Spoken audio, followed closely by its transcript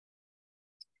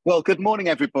Well, good morning,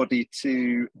 everybody,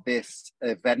 to this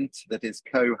event that is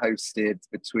co-hosted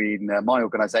between my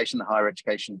organisation, the Higher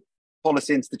Education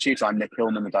Policy Institute. I'm Nick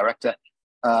Hillman, the director,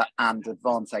 and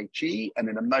Advance HE. And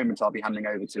in a moment, I'll be handing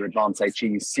over to Advance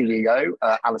HE's CEO,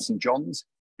 Alison Johns,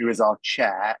 who is our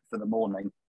chair for the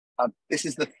morning. This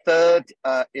is the third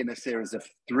in a series of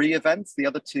 3 events. The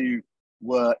other 2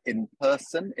 were in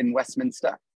person in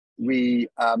Westminster. We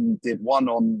did one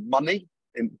on money,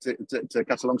 to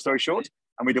cut a long story short,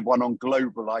 and we did one on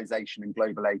globalization and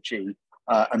global HE,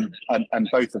 and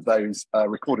both of those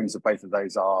recordings of both of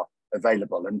those are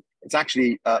available. And it's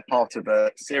actually part of a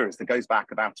series that goes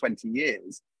back about 20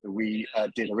 years that we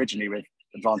did originally with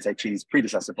Advance HE's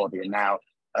predecessor body, and now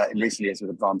in recent years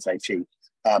with Advance HE.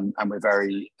 And we're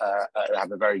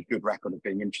have a very good record of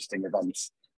being interesting events.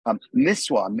 And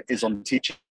this one is on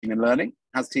teaching and learning.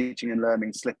 Has teaching and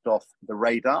learning slipped off the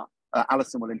radar?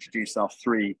 Alison will introduce our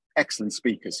 3 excellent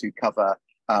speakers who cover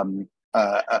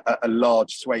a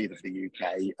large swathe of the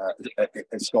UK,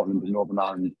 Scotland and Northern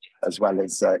Ireland, as well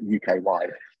as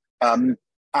UK-wide.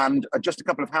 And just a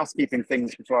couple of housekeeping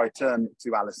things before I turn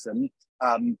to Alison.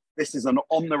 This is an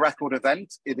on-the-record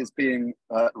event. It is being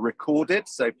recorded,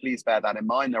 so please bear that in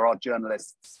mind. There are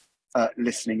journalists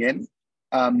listening in.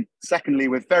 Secondly,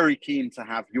 we're very keen to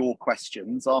have your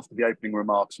questions after the opening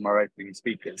remarks from our opening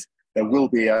speakers. There will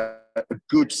be a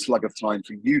good slug of time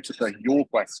for you to put your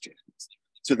questions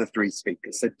to the 3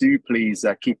 speakers. So do please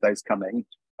keep those coming.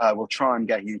 We'll try and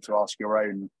get you to ask your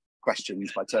own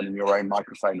questions by turning your own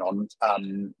microphone on.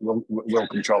 We'll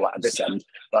control that at this end,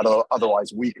 but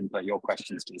otherwise we can put your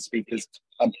questions to the speakers.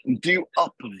 Do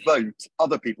upvote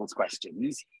other people's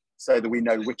questions so that we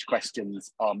know which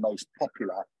questions are most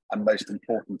popular and most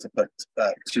important to put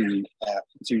to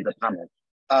the panel.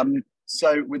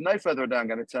 So with no further ado, I'm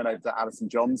going to turn over to Alison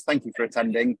Johns. Thank you for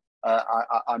attending.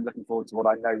 I'm looking forward to what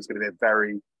I know is going to be a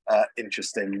very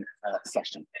interesting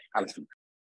session. Alison.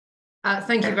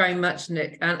 Thank you very much,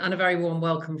 Nick, and a very warm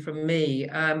welcome from me.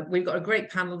 We've got a great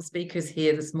panel of speakers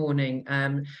here this morning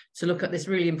to look at this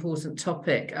really important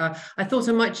topic. I thought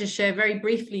I might just share very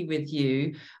briefly with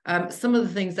you some of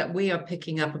the things that we are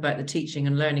picking up about the teaching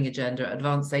and learning agenda at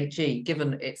Advance HE,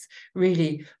 given it's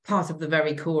really part of the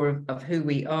very core of who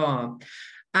we are.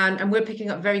 And we're picking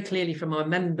up very clearly from our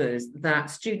members that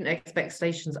student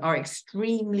expectations are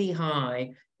extremely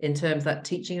high in terms that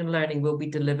teaching and learning will be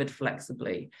delivered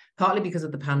flexibly, partly because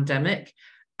of the pandemic.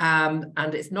 And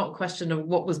it's not a question of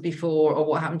what was before or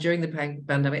what happened during the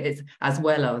pandemic, it's as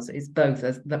well as, it's both,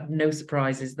 no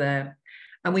surprises there.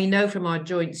 And we know from our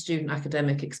joint student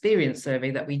academic experience survey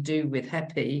that we do with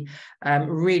HEPI,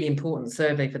 really important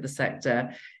survey for the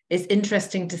sector. It's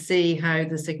interesting to see how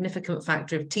the significant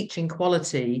factor of teaching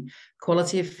quality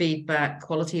of feedback,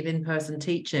 quality of in-person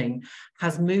teaching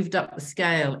has moved up the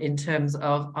scale in terms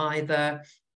of either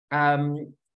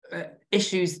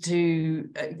issues to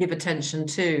give attention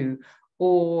to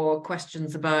or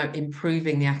questions about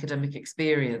improving the academic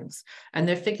experience. And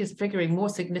they're figuring more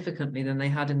significantly than they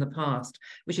had in the past,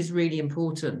 which is really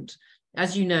important.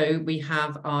 As you know, we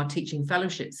have our teaching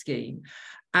fellowship scheme.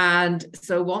 And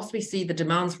so whilst we see the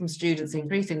demands from students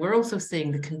increasing, we're also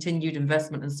seeing the continued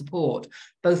investment and support,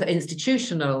 both at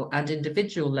institutional and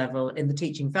individual level in the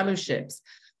teaching fellowships.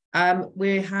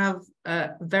 We have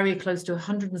very close to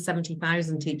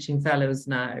 170,000 teaching fellows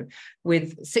now,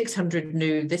 with 600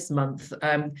 new this month,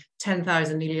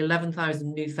 10,000, nearly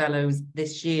 11,000 new fellows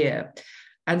this year.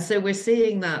 And so we're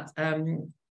seeing that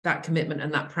that commitment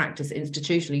and that practice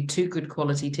institutionally to good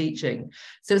quality teaching.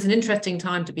 So it's an interesting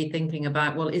time to be thinking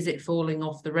about, well, is it falling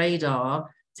off the radar,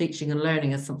 teaching and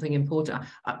learning as something important?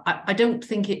 I don't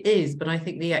think it is, but I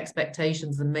think the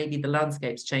expectations and maybe the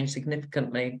landscapes change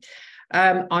significantly.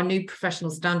 Our new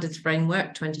professional standards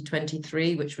framework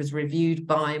 2023, which was reviewed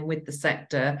by and with the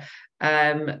sector,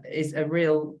 is a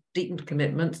real deep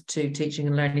commitment to teaching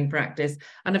and learning practice.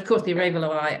 And of course, the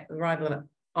arrival of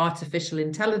artificial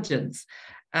intelligence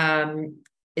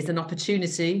is an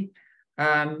opportunity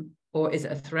or is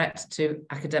it a threat to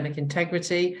academic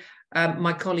integrity?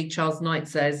 My colleague Charles Knight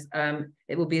says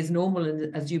it will be as normal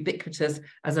and as ubiquitous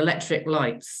as electric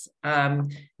lights,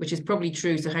 which is probably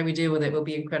true. So how we deal with it will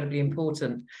be incredibly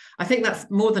important. I think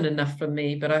that's more than enough from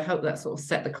me, but I hope that sort of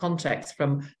set the context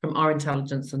from our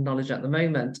intelligence and knowledge at the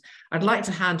moment. I'd like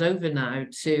to hand over now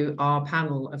to our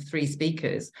panel of 3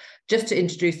 speakers. Just to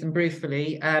introduce them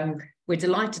briefly, we're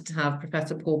delighted to have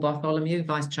Professor Paul Bartholomew,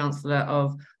 Vice-Chancellor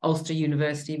of Ulster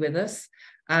University with us.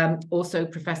 Also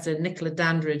Professor Nicola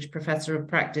Dandridge, Professor of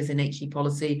Practice in HE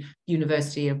Policy,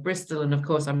 University of Bristol. And of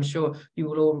course, I'm sure you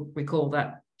will all recall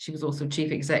that she was also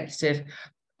Chief Executive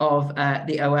of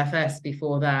the OFS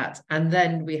before that. And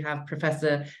then we have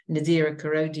Professor Nazira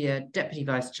Karodia, Deputy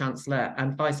Vice-Chancellor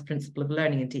and Vice Principal of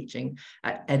Learning and Teaching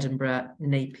at Edinburgh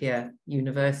Napier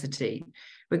University.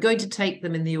 We're going to take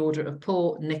them in the order of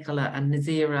Paul, Nicola and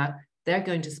Nazira. They're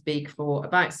going to speak for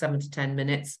about 7 to 10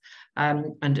 minutes.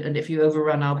 And if you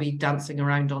overrun, I'll be dancing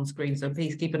around on screen. So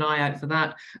please keep an eye out for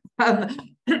that.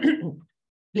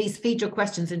 Please feed your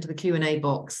questions into the Q&A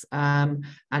box, and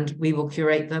we will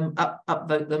curate them,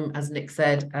 upvote them, as Nick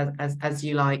said, as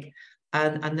you like.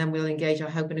 And then we'll engage, I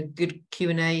hope, in a good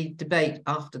Q&A debate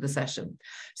after the session.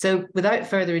 So without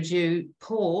further ado,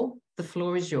 Paul, the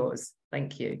floor is yours.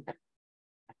 Thank you.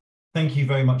 Thank you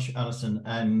very much, Alison,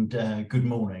 and good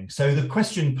morning. So the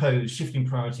question posed, shifting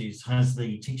priorities, has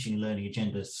the teaching and learning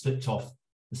agenda slipped off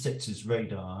the sector's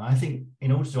radar? I think in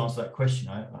order to answer that question,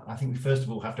 I think we first of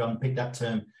all have to unpick that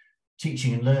term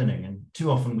teaching and learning. And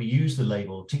too often we use the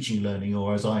label teaching and learning,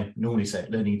 or as I normally say,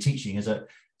 learning and teaching, as a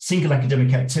single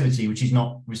academic activity, which is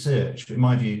not research. But in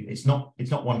my view, it's not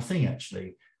one thing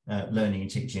actually, learning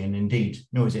and teaching, and indeed,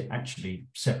 nor is it actually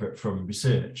separate from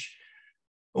research.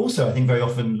 Also, I think very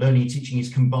often learning and teaching is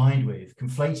combined with,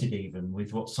 conflated even,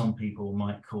 with what some people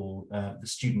might call the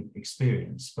student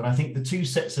experience. But I think the two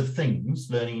sets of things,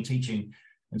 learning and teaching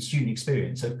and student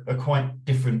experience, are quite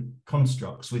different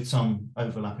constructs with some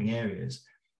overlapping areas.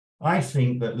 I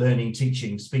think that learning and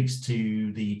teaching speaks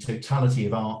to the totality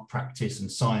of art, practice and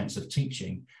science of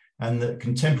teaching, and that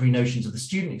contemporary notions of the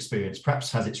student experience perhaps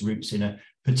has its roots in a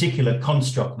particular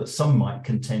construct that some might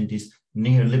contend is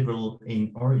neoliberal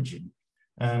in origin.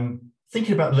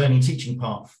 Thinking about the learning and teaching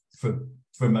part for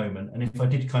a moment, and if I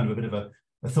did kind of a bit of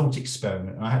a thought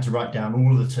experiment, and I had to write down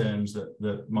all of the terms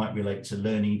that might relate to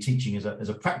learning and teaching as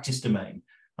a practice domain,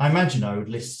 I imagine I would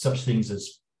list such things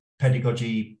as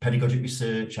pedagogy, pedagogic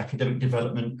research, academic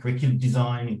development, curriculum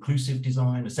design, inclusive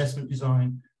design, assessment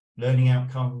design, learning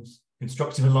outcomes,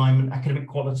 constructive alignment, academic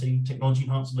quality, technology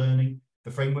enhanced learning,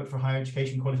 the framework for higher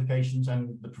education qualifications,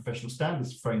 and the professional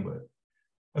standards framework.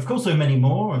 Of course, there are many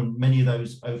more, and many of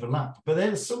those overlap, but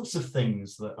they're the sorts of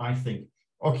things that I think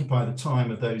occupy the time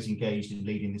of those engaged in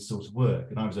leading this sort of work.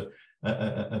 And I was a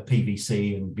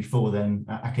PVC, and before then,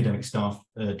 academic staff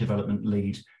development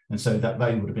lead. And so that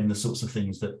they would have been the sorts of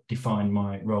things that define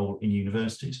my role in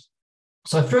universities.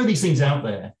 So I throw these things out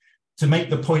there to make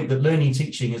the point that learning and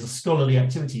teaching as a scholarly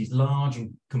activity is a large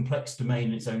and complex domain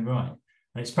in its own right.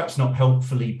 And it's perhaps not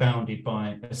helpfully bounded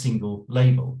by a single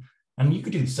label. And you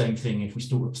could do the same thing if we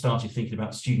started thinking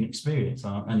about student experience.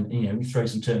 And we throw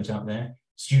some terms out there: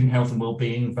 student health and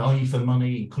well-being, value for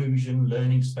money, inclusion,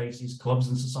 learning spaces, clubs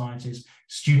and societies,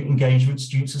 student engagement,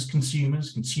 students as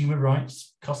consumers, consumer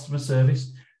rights, customer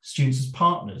service, students as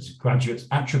partners, graduates'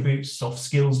 attributes, soft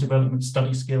skills development,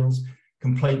 study skills,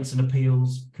 complaints and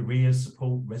appeals, careers,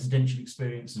 support, residential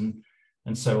experience,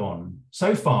 and so on.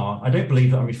 So far, I don't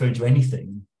believe that I'm referring to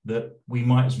anything that we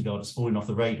might as regard as falling off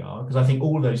the radar, because I think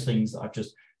all those things that I've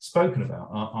just spoken about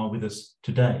are with us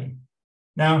today.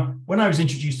 Now, when I was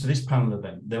introduced to this panel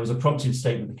event, there was a prompted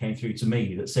statement that came through to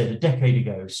me that said a decade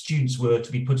ago, students were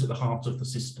to be put at the heart of the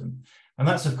system. And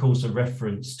that's, of course, a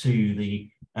reference to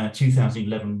the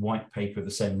 2011 white paper of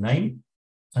the same name.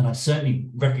 And I certainly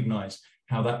recognise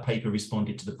how that paper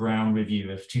responded to the Brown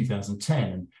Review of 2010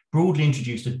 and broadly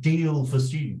introduced a deal for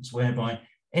students whereby,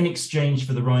 in exchange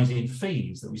for the rise in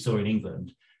fees that we saw in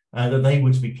England, that they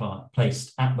were to be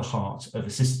placed at the heart of a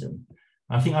system.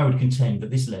 I think I would contend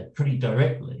that this led pretty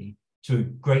directly to a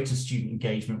greater student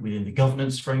engagement within the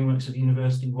governance frameworks of the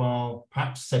university, while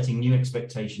perhaps setting new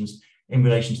expectations in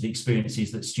relation to the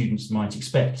experiences that students might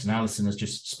expect. And Alison has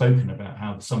just spoken about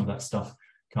how some of that stuff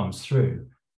comes through.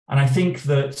 And I think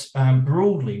that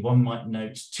broadly, one might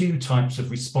note two types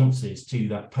of responses to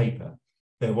that paper.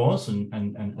 There was,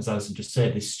 and as Alison just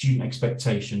said, this student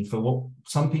expectation for what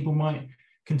some people might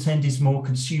contend is more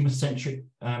consumer-centric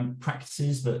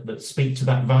practices that speak to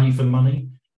that value for money.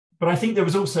 But I think there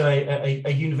was also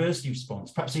a university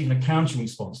response, perhaps even a counter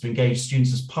response, to engage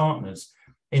students as partners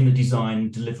in the design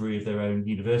and delivery of their own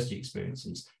university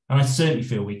experiences. And I certainly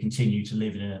feel we continue to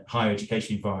live in a higher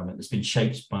education environment that's been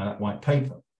shaped by that white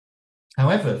paper.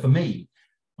 However, for me,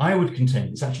 I would contend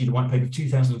it's actually the white paper of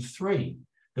 2003,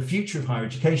 the future of higher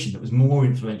education, that was more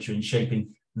influential in shaping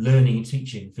learning and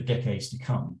teaching for decades to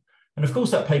come. And of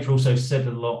course, that paper also said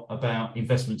a lot about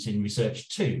investments in research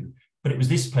too, but it was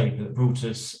this paper that brought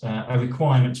us a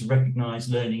requirement to recognise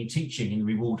learning and teaching in the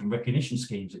reward and recognition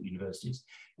schemes at universities.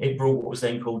 It brought what was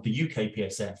then called the UK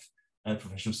PSF,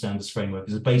 Professional Standards Framework,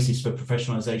 as a basis for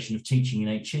professionalisation of teaching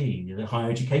in HE. The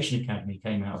Higher Education Academy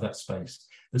came out of that space.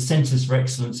 The Centres for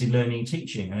Excellence in Learning and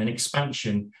Teaching, and an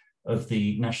expansion of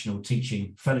the National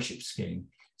Teaching Fellowship Scheme.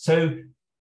 So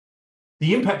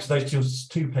the impact of those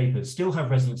two papers still have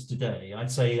resonance today.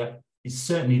 I'd say that is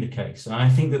certainly the case. And I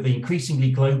think that the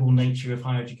increasingly global nature of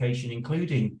higher education,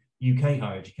 including UK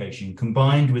higher education,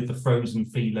 combined with the frozen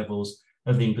fee levels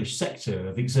of the English sector,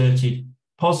 have exerted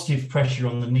positive pressure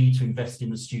on the need to invest in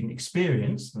the student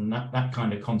experience and that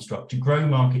kind of construct to grow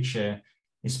market share,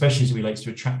 especially as it relates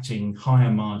to attracting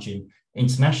higher margin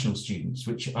international students,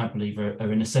 which I believe are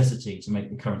a necessity to make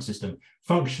the current system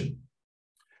function.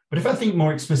 But if I think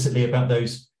more explicitly about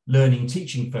those learning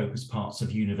teaching focused parts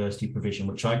of university provision,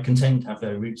 which I contend have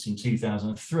their roots in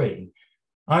 2003,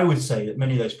 I would say that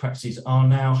many of those practices are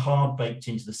now hard baked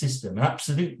into the system and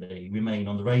absolutely remain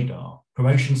on the radar.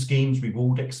 Promotion schemes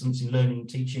reward excellence in learning and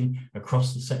teaching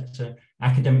across the sector.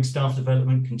 Academic staff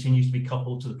development continues to be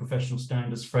coupled to the professional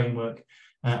standards framework,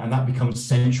 and that becomes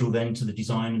central then to the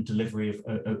design and delivery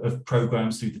of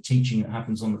programs through the teaching that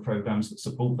happens on the programs that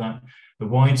support that. The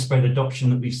widespread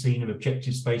adoption that we've seen of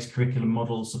objectives-based curriculum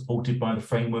models supported by the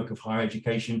framework of higher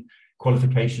education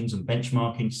qualifications and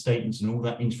benchmarking statements and all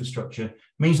that infrastructure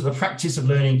means that the practice of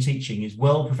learning and teaching is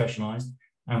well professionalized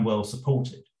and well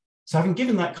supported. So having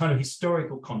given that kind of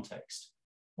historical context,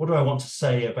 what do I want to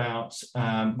say about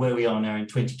where we are now in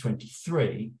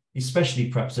 2023, especially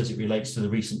perhaps as it relates to the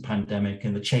recent pandemic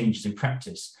and the changes in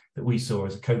practice that we saw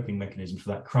as a coping mechanism for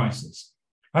that crisis?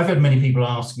 I've had many people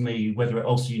ask me whether at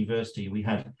Ulster University we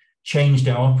had changed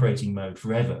our operating mode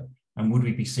forever, and would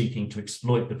we be seeking to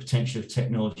exploit the potential of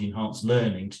technology-enhanced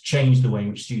learning to change the way in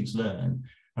which students learn?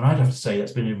 And I'd have to say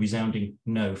that's been a resounding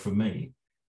no from me.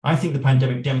 I think the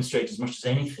pandemic demonstrates as much as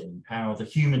anything how the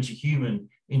human-to-human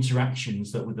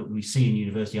interactions that we see in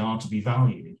university are to be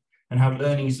valued, and how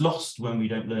learning is lost when we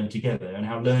don't learn together, and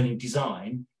how learning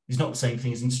design is not the same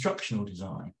thing as instructional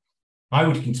design. I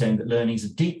would contend that learning is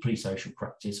a deeply social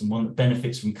practice and one that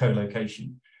benefits from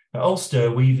co-location. At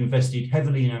Ulster, we've invested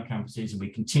heavily in our campuses and we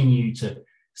continue to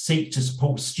seek to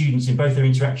support students in both their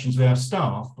interactions with our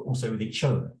staff, but also with each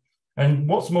other. And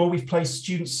what's more, we've placed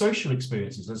students' social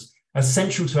experiences as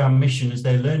central to our mission as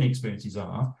their learning experiences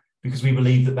are, because we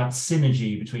believe that that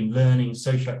synergy between learning and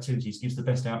social activities gives the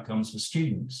best outcomes for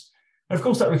students. And of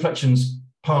course, that reflection's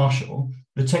partial.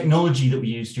 The technology that we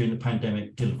used during the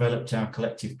pandemic developed our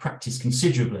collective practice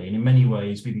considerably, and in many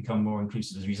ways, we become more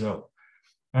inclusive as a result.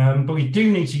 But we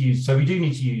do need to use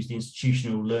the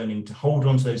institutional learning to hold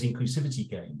on to those inclusivity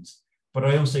gains. But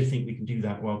I also think we can do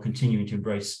that while continuing to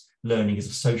embrace learning as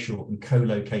a social and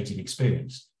co-located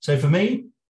experience. So for me,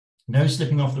 no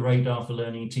slipping off the radar for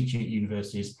learning and teaching at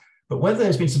universities. But whether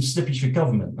there's been some slippage for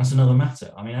government, that's another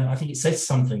matter. I mean, I think it says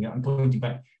something. I'm pointing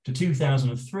back to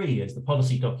 2003 as the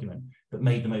policy document that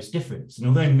made the most difference. And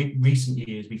although in recent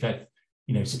years we've had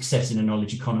success in a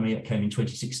knowledge economy that came in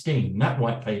 2016, that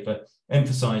white paper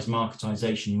emphasised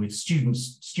marketisation with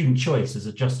student choice as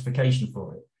a justification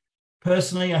for it.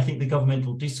 Personally, I think the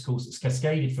governmental discourse that's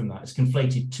cascaded from that has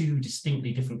conflated two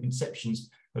distinctly different conceptions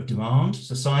of demand.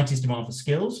 Society's demand for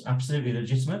skills, absolutely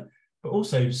legitimate, but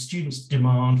also students'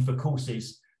 demand for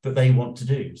courses that they want to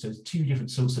do. So there's two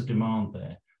different sorts of demand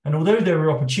there. And although there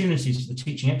are opportunities for the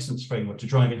teaching excellence framework to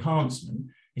drive enhancement,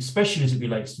 especially as it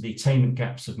relates to the attainment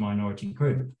gaps of minority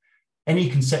group, any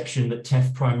conception that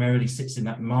TEF primarily sits in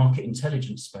that market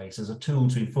intelligence space as a tool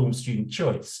to inform student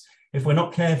choice, if we're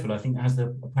not careful, I think it has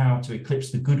the power to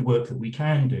eclipse the good work that we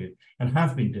can do and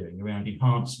have been doing around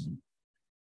enhancement.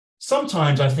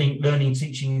 Sometimes I think learning and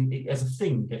teaching as a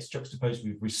thing gets juxtaposed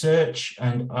with research,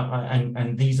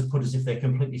 and these are put as if they're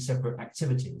completely separate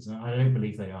activities, and I don't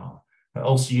believe they are. At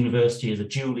Ulster University, as a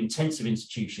dual intensive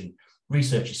institution,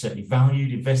 research is certainly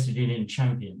valued, invested in, and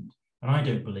championed. And I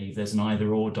don't believe there's an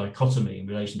either-or dichotomy in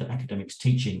relation to academics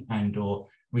teaching and/or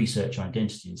research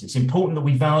identities. It's important that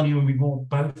we value and reward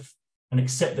both and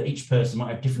accept that each person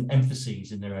might have different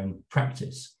emphases in their own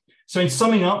practice. So in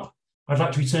summing up, I'd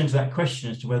like to return to that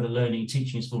question as to whether learning and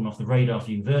teaching has fallen off the radar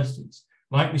for universities.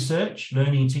 Like research,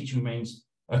 learning and teaching remains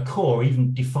a core,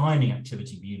 even defining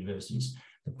activity for universities.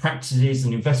 The practices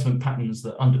and investment patterns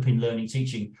that underpin learning and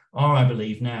teaching are, I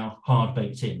believe, now hard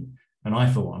baked in. And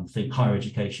I, for one, think higher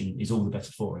education is all the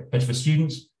better for it. Better for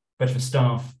students, better for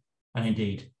staff, and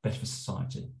indeed, better for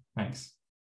society. Thanks.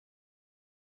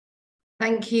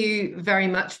 Thank you very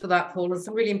much for that, Paul. There's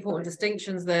some really important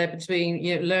distinctions there between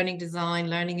learning design,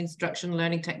 learning instruction,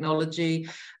 learning technology.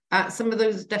 Some of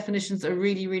those definitions are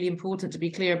really, really important to be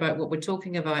clear about what we're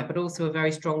talking about, but also a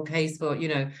very strong case for,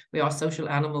 we are social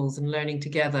animals and learning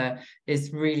together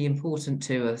is really important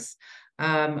to us.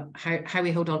 How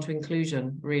we hold on to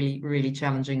inclusion, really, really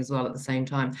challenging as well at the same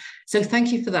time. So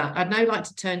thank you for that. I'd now like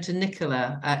to turn to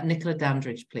Nicola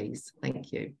Dandridge, please.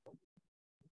 Thank you.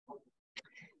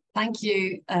 Thank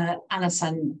you,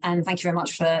 Alison, and thank you very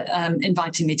much for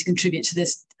inviting me to contribute to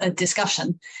this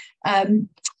discussion.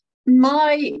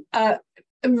 My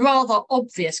rather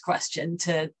obvious question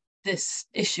to this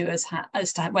issue as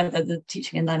to whether the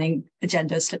teaching and learning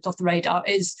agenda has slipped off the radar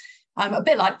is a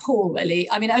bit like Paul, really.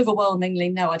 I mean, overwhelmingly,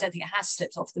 no, I don't think it has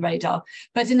slipped off the radar.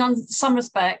 But in some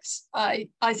respects, I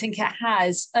think it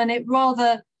has. And it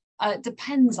rather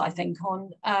depends, I think,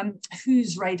 on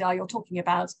whose radar you're talking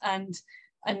about and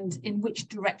in which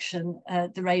direction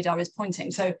the radar is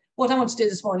pointing. So what I want to do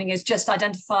this morning is just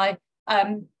identify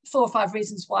 4 or 5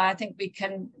 reasons why I think we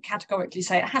can categorically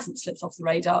say it hasn't slipped off the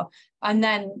radar, and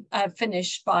then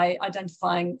finish by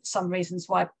identifying some reasons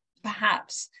why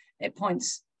perhaps it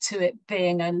points to it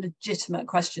being a legitimate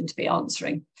question to be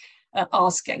asking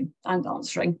and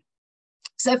answering.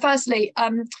 So firstly,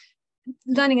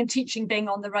 learning and teaching being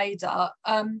on the radar,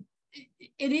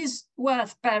 it is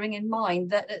worth bearing in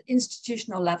mind that at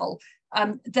institutional level,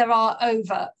 there are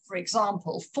over, for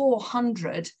example,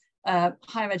 400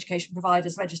 higher education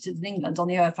providers registered in England on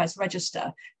the OFS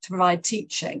register to provide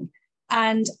teaching,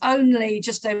 and only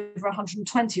just over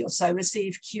 120 or so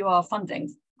receive QR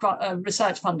funding,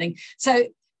 research funding. So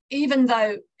even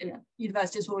though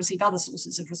universities will receive other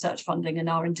sources of research funding and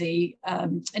R&D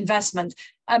investment,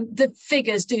 the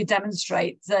figures do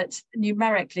demonstrate that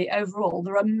numerically overall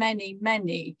there are many,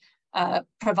 many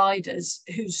providers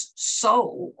whose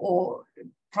sole or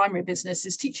primary business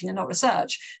is teaching and not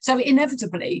research. So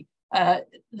inevitably,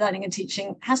 learning and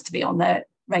teaching has to be on their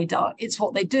radar. It's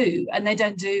what they do, and they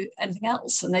don't do anything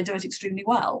else, and they do it extremely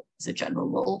well as a general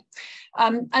rule.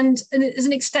 And as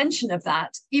an extension of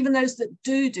that, even those that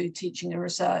do teaching and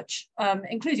research,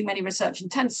 including many research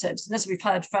intensives, and as we've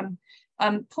heard from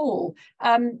Paul,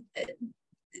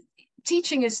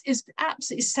 teaching is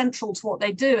absolutely central to what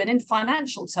they do. And in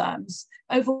financial terms,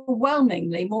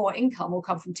 overwhelmingly more income will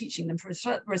come from teaching than from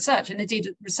research. And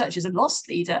indeed, research is a loss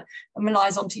leader and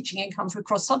relies on teaching income for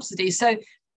cross subsidies. So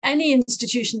any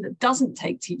institution that doesn't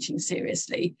take teaching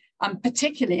seriously,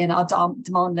 particularly in our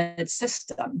demand-led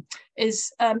system,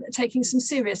 is taking some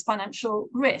serious financial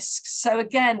risks. So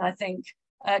again, I think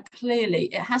clearly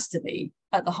it has to be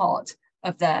at the heart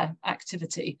of their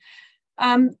activity.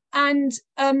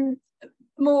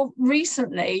 More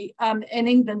recently, in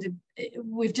England,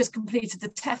 we've just completed the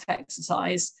TEF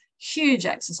exercise, huge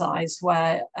exercise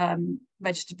where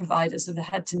registered providers have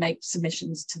had to make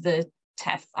submissions to the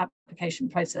TEF application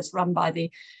process run by the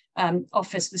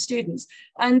Office for Students.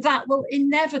 And that will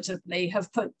inevitably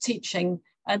have put teaching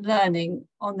and learning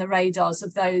on the radars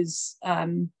of those,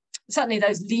 certainly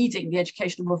those leading the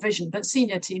educational revision, but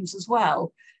senior teams as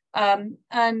well. And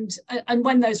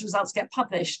when those results get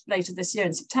published later this year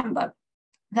in September,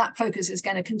 that focus is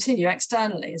going to continue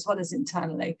externally as well as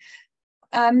internally.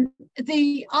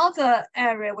 The other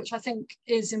area which I think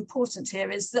is important here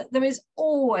is that there is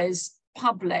always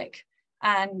public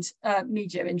and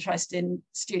media interest in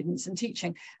students and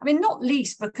teaching. I mean, not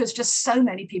least because just so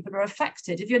many people are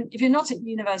affected. If you're not at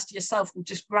university yourself or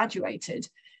just graduated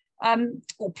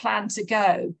or plan to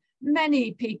go,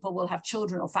 many people will have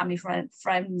children or family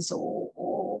friends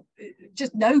or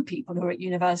just know people who are at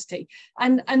university,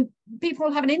 and people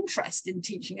will have an interest in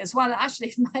teaching as well.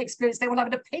 Actually, in my experience, they will have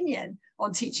an opinion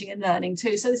on teaching and learning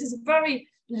too. So this is a very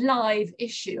live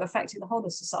issue affecting the whole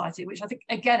of society, which I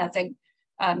think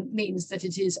means that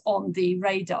it is on the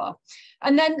radar.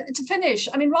 And then to finish,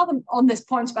 I mean, rather on this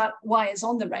point about why it's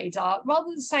on the radar,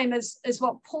 rather the same as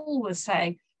what Paul was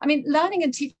saying, I mean, learning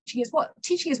and teaching is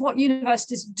what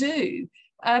universities do.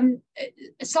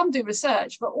 Some do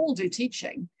research, but all do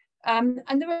teaching. And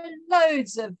there are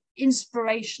loads of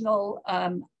inspirational,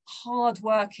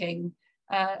 hardworking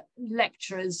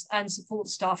lecturers and support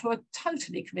staff who are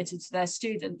totally committed to their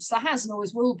students. There has and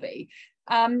always will be.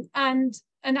 And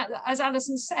as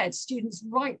Alison said, students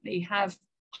rightly have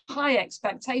high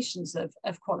expectations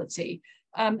of quality,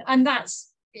 and that's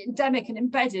endemic and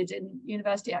embedded in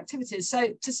university activities. So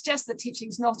to suggest that teaching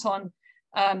is not on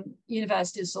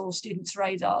universities or students'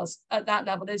 radars at that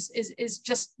level is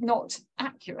just not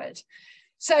accurate.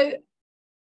 So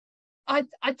I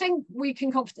think we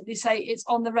can confidently say it's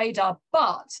on the radar,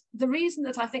 but the reason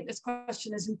that I think this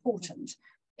question is important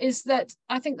is that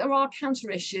I think there are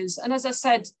counter issues. And as I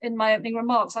said in my opening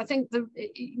remarks, I think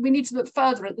we need to look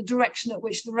further at the direction at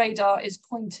which the radar is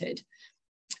pointed.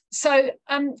 So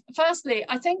firstly,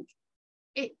 I think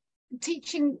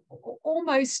teaching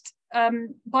almost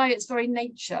by its very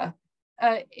nature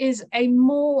is a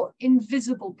more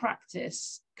invisible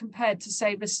practice compared to,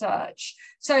 say, research.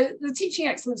 So the Teaching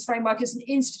Excellence Framework is an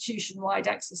institution-wide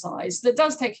exercise that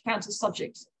does take account of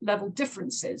subject-level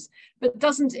differences, but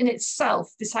doesn't in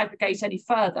itself disaggregate any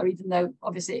further, even though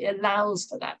obviously it allows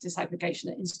for that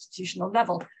disaggregation at institutional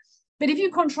level. But if you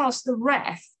contrast the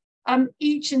REF,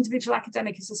 each individual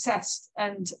academic is assessed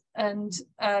and then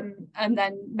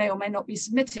may or may not be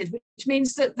submitted, which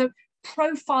means that the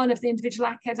profile of the individual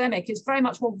academic is very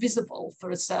much more visible for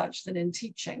research than in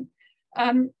teaching.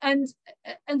 And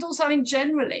also, I mean,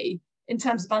 generally, in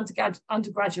terms of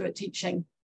undergraduate teaching,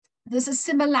 there's a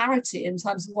similarity in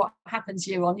terms of what happens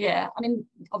year on year. I mean,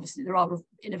 obviously there are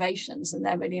innovations and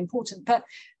they're really important, but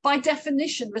by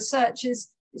definition, research is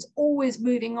always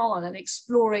moving on and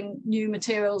exploring new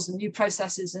materials and new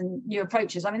processes and new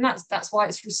approaches. I mean, that's why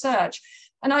it's research.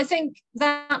 And I think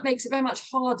that makes it very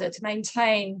much harder to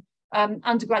maintain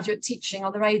undergraduate teaching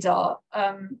on the radar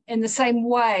in the same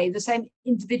way, the same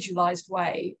individualized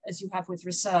way as you have with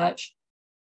research.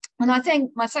 And I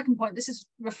think my second point, this is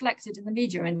reflected in the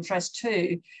media interest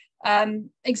too,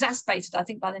 exacerbated, I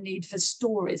think, by the need for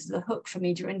stories as a hook for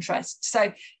media interest.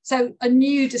 So a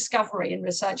new discovery in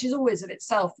research is always of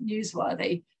itself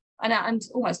newsworthy and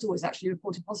almost always actually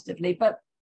reported positively. But,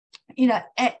 you know,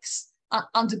 X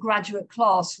undergraduate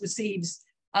class receives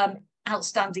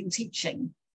outstanding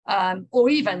teaching. Or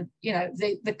even, you know,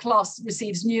 the class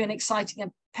receives new and exciting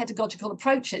and pedagogical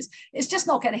approaches. It's just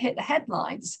not going to hit the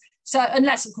headlines. So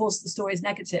unless, of course, the story is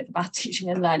negative about teaching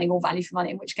and learning or value for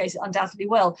money, in which case it undoubtedly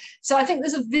will. So I think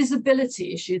there's a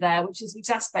visibility issue there, which is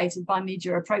exacerbated by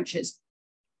media approaches.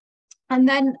 And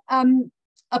then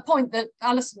a point that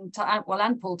Alison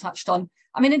and Paul touched on,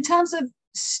 I mean, in terms of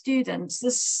students,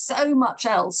 there's so much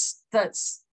else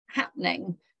that's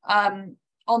happening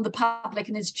on the public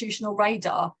and institutional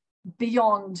radar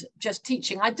beyond just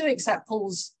teaching. I do accept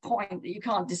Paul's point that you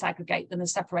can't disaggregate them and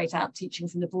separate out teaching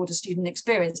from the broader student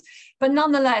experience. But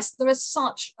nonetheless, there are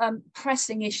such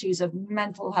pressing issues of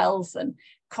mental health and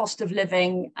cost of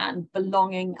living and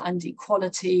belonging and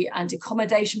equality and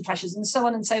accommodation pressures and so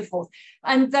on and so forth.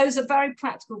 And those are very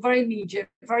practical, very immediate,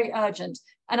 very urgent.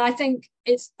 And I think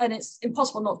it's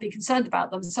impossible not to be concerned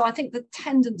about them. So I think the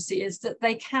tendency is that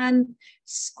they can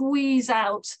squeeze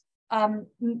out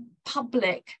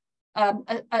public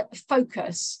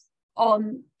focus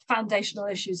on foundational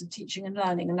issues of teaching and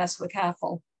learning unless we're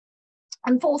careful.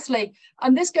 And fourthly,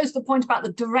 and this goes to the point about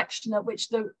the direction at which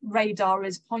the radar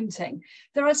is pointing,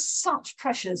 there are such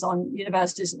pressures on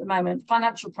universities at the moment,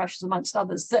 financial pressures amongst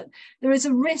others, that there is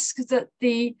a risk that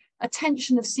the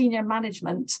attention of senior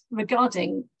management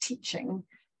regarding teaching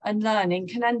and learning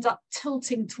can end up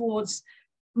tilting towards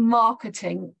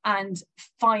marketing and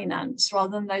finance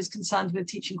rather than those concerned with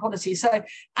teaching quality. So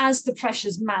as the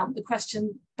pressures mount, the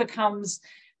question becomes,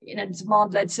 in a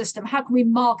demand-led system, how can we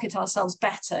market ourselves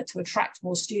better to attract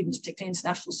more students, particularly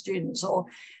international students? Or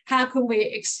how can we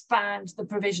expand the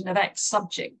provision of X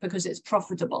subject because it's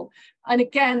profitable? And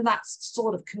again, that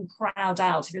sort of can crowd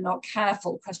out, if you're not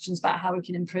careful, questions about how we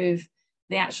can improve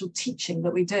the actual teaching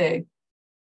that we do.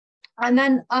 And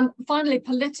then finally,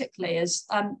 politically, as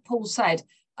Paul said,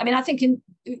 I mean, I think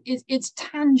it's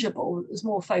tangible. There's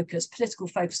more focus, political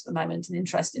focus at the moment, and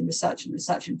interest in research and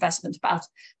research investment about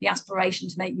the aspiration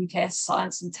to make UK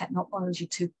science and technology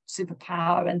to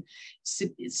superpower and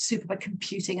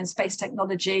supercomputing and space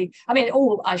technology. I mean,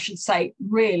 all, I should say,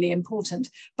 really important.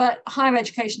 But higher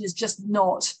education is just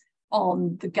not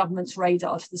on the government's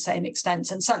radar to the same extent.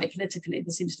 And certainly politically,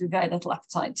 there seems to be very little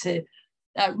appetite to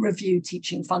review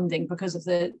teaching funding because of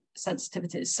the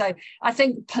sensitivities. So I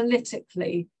think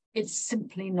politically, it's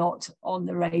simply not on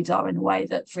the radar in a way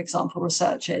that, for example,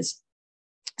 research is.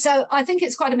 So I think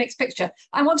it's quite a mixed picture.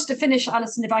 I wanted to finish,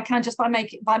 Alison, if I can, just by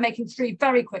making three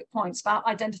very quick points about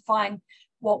identifying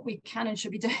what we can and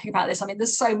should be doing about this. I mean,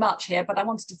 there's so much here, but I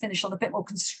wanted to finish on a bit more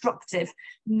constructive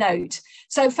note.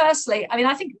 So firstly, I mean,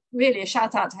 I think really a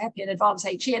shout out to HEPI and Advanced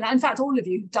HE, and in fact, all of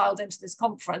you who dialed into this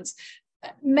conference,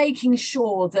 making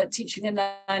sure that teaching and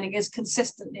learning is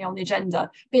consistently on the agenda,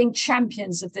 being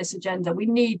champions of this agenda. We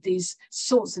need these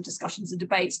sorts of discussions and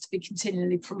debates to be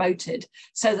continually promoted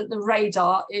so that the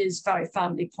radar is very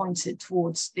firmly pointed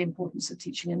towards the importance of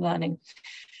teaching and learning.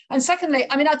 And secondly,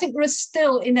 I mean, I think there are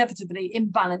still inevitably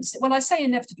imbalances. When I say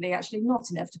inevitably, actually not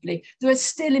inevitably, there are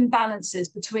still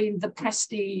imbalances between the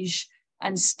prestige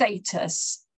and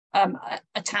status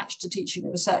attached to teaching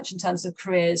and research in terms of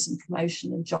careers and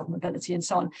promotion and job mobility and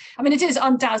so on. I mean, it is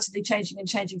undoubtedly changing and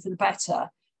changing for the better,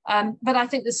 but I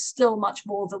think there's still much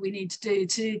more that we need to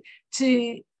do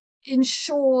to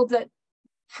ensure that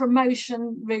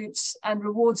promotion routes and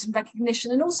rewards and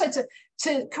recognition, and also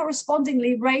to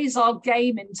correspondingly raise our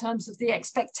game in terms of the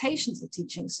expectations of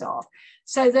teaching staff,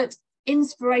 so that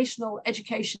inspirational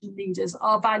education leaders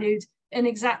are valued to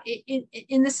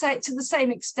the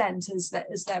same extent as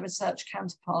their research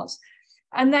counterparts.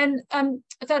 And then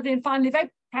thirdly and finally, very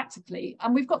practically,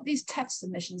 and we've got these TEF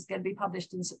submissions going to be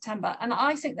published in September, and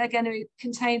I think they're going to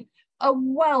contain a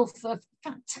wealth of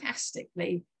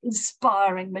fantastically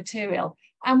inspiring material.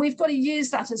 And we've got to use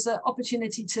that as an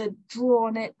opportunity to draw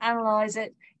on it, analyse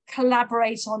it,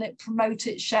 collaborate on it, promote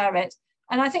it, share it.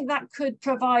 And I think that could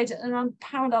provide an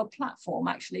unparalleled platform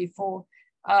actually for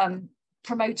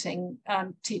promoting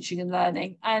teaching and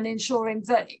learning, and ensuring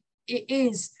that it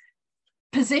is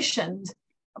positioned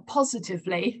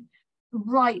positively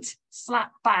right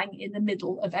slap bang in the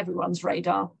middle of everyone's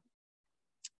radar.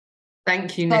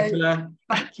 Thank you, Nicola.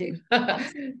 Thank you.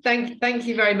 Thank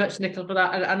you very much, Nicola, for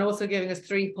that, and also giving us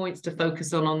 3 points to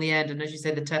focus on the end. And as you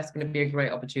say, the test's going to be a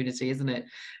great opportunity, isn't it?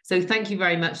 So thank you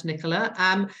very much, Nicola.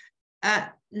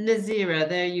 Nazira,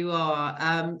 there you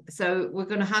are. So we're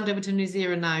going to hand over to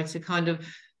Nazira now to kind of,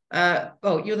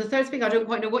 oh, you're the third speaker. I don't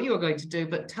quite know what you are going to do,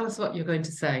 but tell us what you're going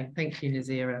to say. Thank you,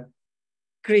 Nazira.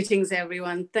 Greetings,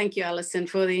 everyone. Thank you, Alison,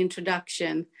 for the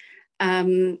introduction.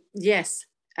 Yes,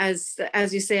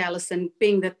 as you say, Alison,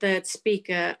 being the third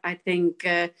speaker, I think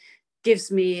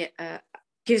gives me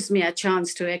a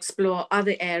chance to explore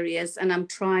other areas, and I'm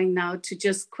trying now to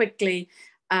just quickly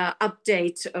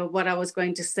update what I was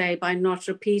going to say by not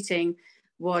repeating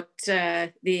what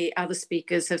the other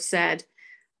speakers have said.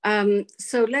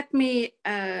 So let me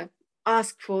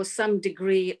ask for some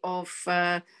degree of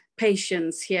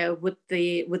patience here with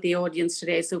the audience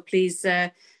today. So please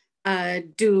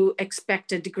do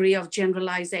expect a degree of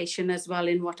generalization as well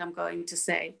in what I'm going to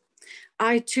say.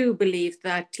 I too believe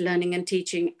that learning and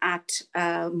teaching at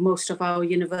most of our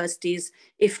universities,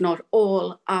 if not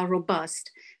all, are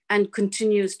robust and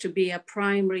continues to be a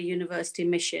primary university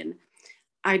mission.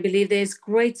 I believe there's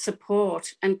great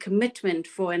support and commitment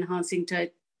for enhancing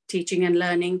teaching and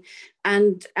learning,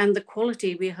 and the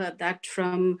quality, we heard that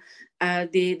from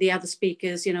the other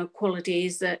speakers, you know, quality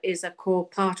is a core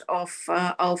part of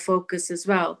our focus as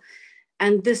well.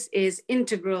 And this is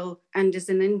integral and is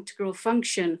an integral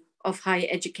function of higher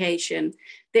education.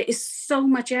 There is so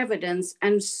much evidence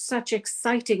and such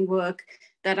exciting work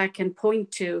that I can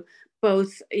point to,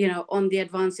 both, you know, on the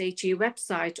Advanced HE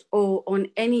website or on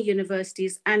any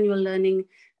university's annual learning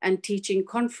and teaching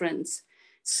conference.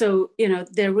 So, you know,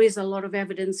 there is a lot of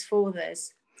evidence for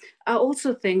this. I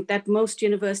also think that most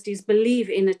universities believe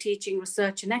in a teaching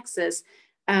research nexus,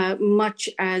 much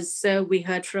as we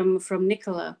heard from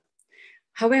Nicola.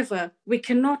 However, we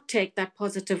cannot take that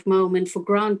positive moment for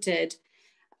granted.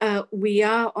 We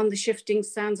are on the shifting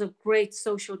sands of great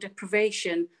social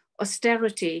deprivation,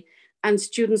 austerity, and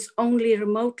students only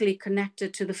remotely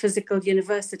connected to the physical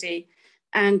university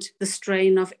and the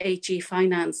strain of HE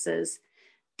finances.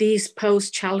 These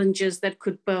pose challenges that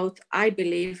could both, I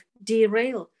believe,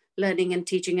 derail learning and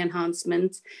teaching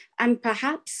enhancements, and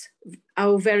perhaps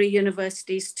our very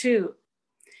universities too.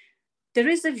 There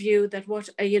is a view that what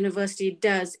a university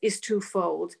does is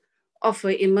twofold: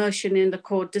 offer immersion in the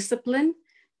core discipline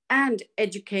and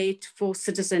educate for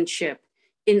citizenship.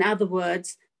 In other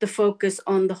words, the focus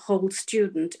on the whole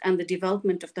student and the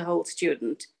development of the whole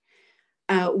student.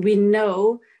 We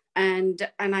know, and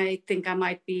I think I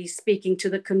might be speaking to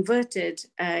the converted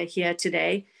here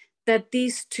today, that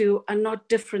these two are not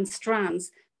different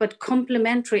strands, but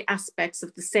complementary aspects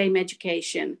of the same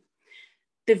education.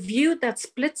 The view that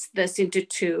splits this into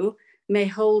two may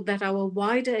hold that our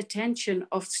wider attention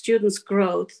of students'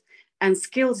 growth and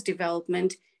skills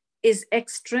development is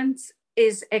extrinsic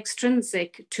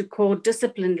to core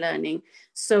discipline learning,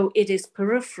 so it is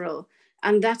peripheral,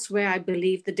 and that's where I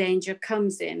believe the danger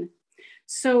comes in.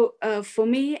 So for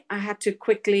me, I had to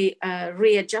quickly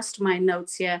readjust my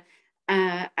notes here,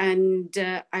 and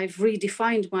I've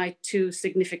redefined my two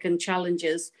significant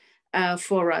challenges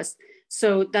for us.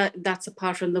 So that's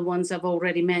apart from the ones I've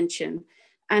already mentioned.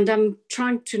 And I'm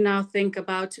trying to now think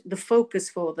about the focus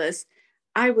for this.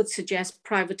 I would suggest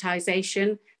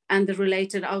privatization and the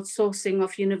related outsourcing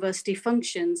of university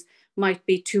functions might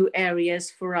be two areas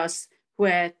for us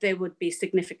where there would be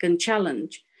significant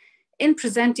challenge. In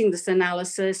presenting this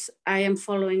analysis, I am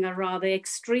following a rather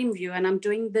extreme view, and I'm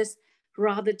doing this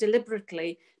rather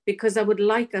deliberately because I would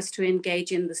like us to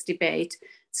engage in this debate.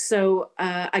 So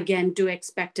again, do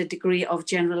expect a degree of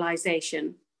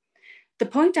generalization. The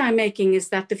point I'm making is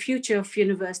that the future of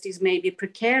universities may be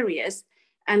precarious,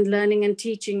 and learning and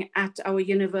teaching at our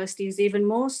universities even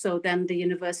more so than the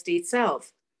university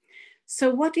itself. So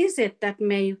what is it that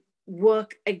may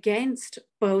work against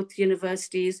both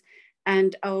universities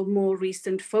and our more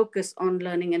recent focus on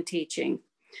learning and teaching?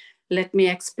 Let me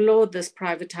explore this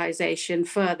privatization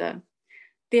further.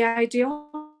 The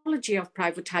ideology of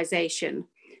privatization,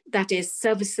 that is,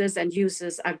 services and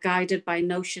users are guided by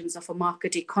notions of a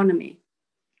market economy.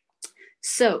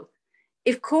 So,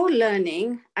 if core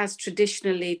learning, as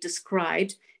traditionally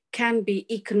described, can be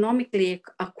economically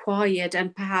acquired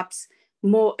and perhaps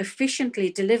more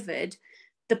efficiently delivered,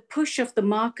 the push of the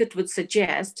market would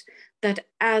suggest that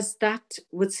as the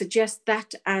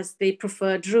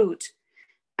preferred route.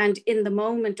 And in the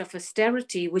moment of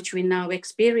austerity, which we're now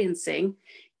experiencing,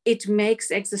 it makes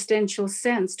existential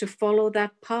sense to follow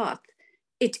that path.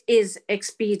 It is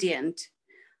expedient.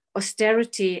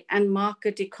 Austerity and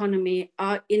market economy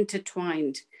are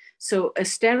intertwined. So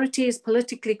austerity is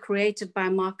politically created by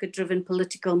market-driven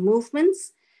political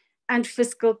movements and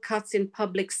fiscal cuts in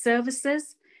public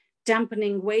services,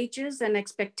 dampening wages and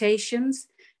expectations,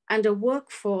 and a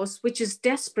workforce which is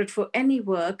desperate for any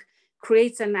work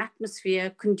creates an atmosphere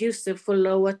conducive for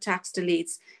lower taxed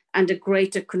elites and a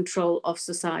greater control of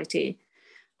society.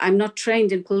 I'm not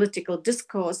trained in political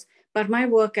discourse, but my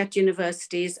work at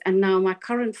universities and now my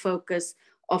current focus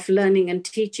of learning and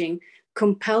teaching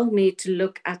compel me to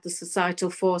look at the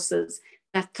societal forces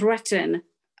that threaten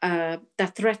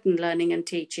learning and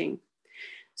teaching.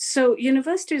 So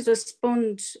universities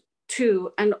respond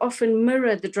to and often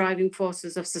mirror the driving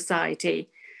forces of society.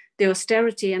 The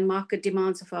austerity and market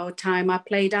demands of our time are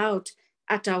played out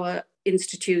at our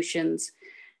institutions.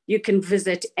 You can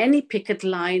visit any picket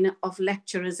line of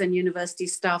lecturers and university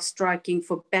staff striking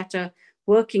for better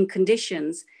working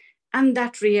conditions, and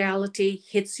that reality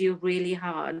hits you really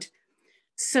hard.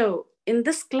 So in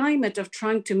this climate of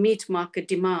trying to meet market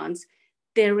demands,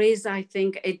 there is, I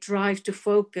think, a drive to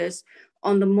focus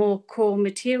on the more core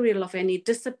material of any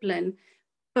discipline,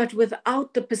 but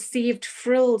without the perceived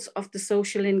frills of the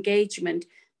social engagement,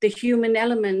 the human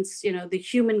elements, the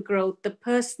human growth, the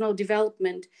personal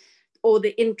development, or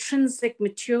the intrinsic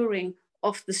maturing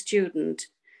of the student.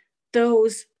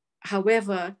 Those,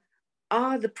 however,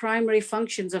 are the primary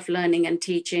functions of learning and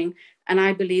teaching, and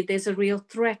I believe there's a real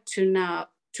threat to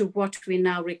what we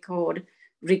now regard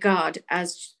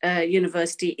as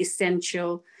university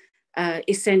essentials,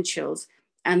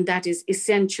 and that is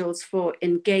essentials for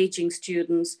engaging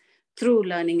students through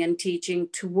learning and teaching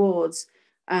towards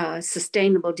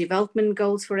sustainable development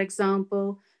goals, for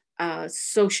example,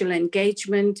 social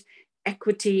engagement,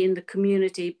 equity in the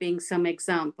community being some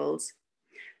examples.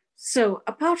 So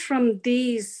apart from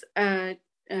these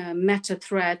meta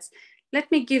threats, let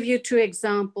me give you two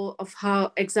examples of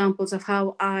how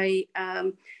I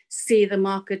see the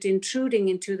market intruding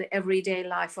into the everyday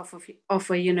life of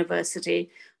a university,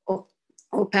 or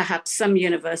perhaps some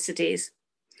universities.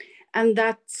 And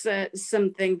that's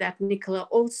something that Nicola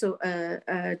also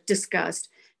discussed,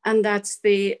 and that's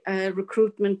the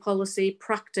recruitment policy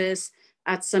practice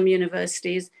at some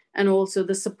universities, and also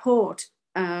the support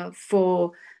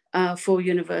for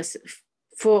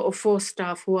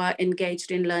staff who are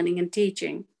engaged in learning and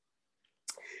teaching.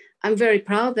 I'm very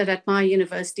proud that at my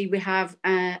university we have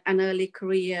an early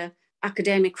career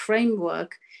academic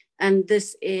framework, and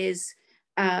this is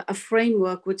a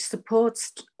framework which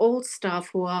supports all staff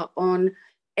who are on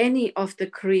any of the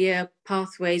career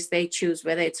pathways they choose,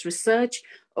 whether it's research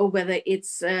or whether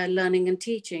it's learning and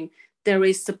teaching. There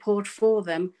is support for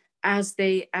them as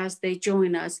they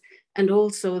join us, and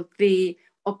also the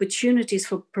opportunities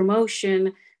for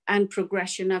promotion and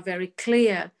progression are very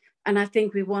clear. And I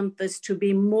think we want this to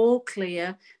be more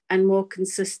clear and more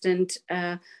consistent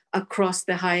across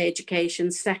the higher education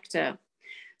sector.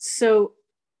 So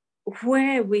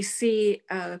where we see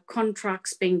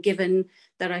contracts being given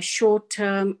that are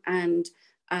short-term and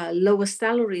lower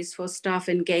salaries for staff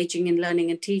engaging in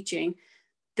learning and teaching,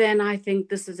 then I think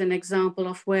this is an example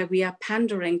of where we are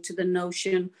pandering to the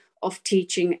notion of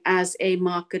teaching as a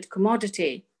market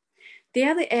commodity. The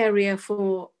other area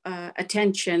for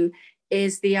attention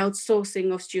is the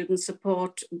outsourcing of student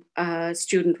support,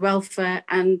 student welfare,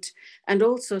 and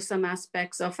also some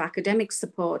aspects of academic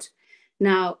support.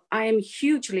 Now, I am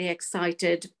hugely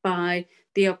excited by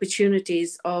the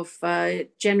opportunities of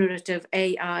generative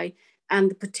AI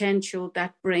and the potential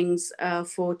that brings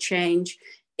for change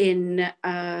in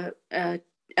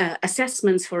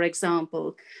assessments, for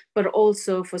example, but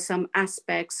also for some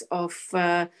aspects of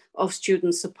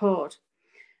student support.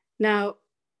 Now,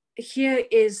 here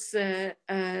is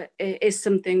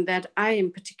something that I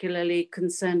am particularly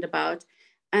concerned about,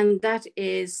 and that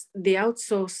is the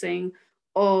outsourcing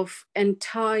of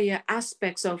entire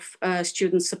aspects of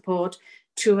student support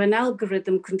to an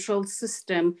algorithm controlled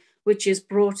system, which is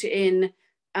brought in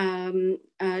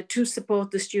to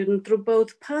support the student through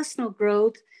both personal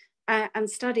growth and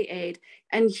study aid.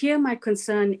 And here my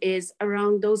concern is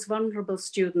around those vulnerable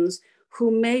students who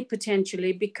may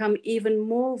potentially become even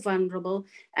more vulnerable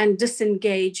and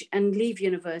disengage and leave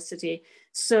university.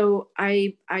 So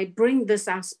I bring this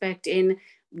aspect in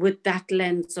with that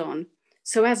lens on.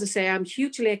 So as I say, I'm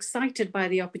hugely excited by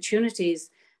the opportunities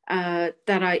that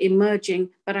are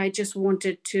emerging, but I just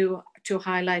wanted to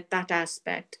highlight that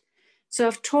aspect. So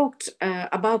I've talked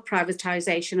about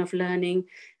privatization of learning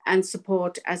and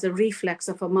support as a reflex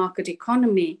of a market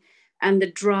economy and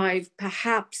the drive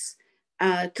perhaps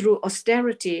through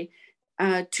austerity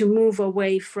to move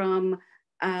away from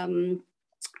the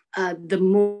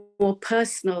more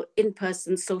personal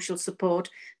in-person social support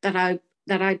that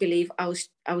I believe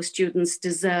our students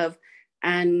deserve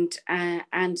and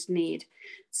need.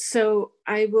 So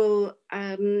I will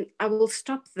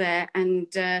stop there, and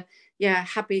yeah,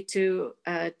 happy to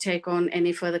take on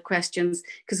any further questions,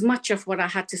 because much of what I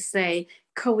had to say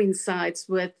coincides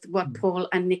with what Paul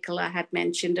and Nicola had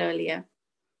mentioned earlier.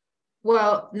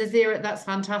 Well, Nazira, that's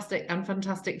fantastic, and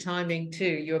fantastic timing too.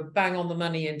 You're bang on the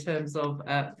money in terms of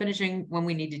finishing when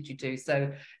we needed you to.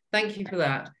 So thank you for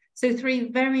that. So three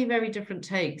very, very different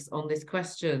takes on this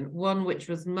question. One which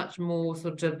was much more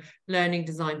sort of learning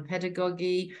design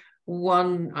pedagogy.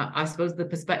 One, I suppose, the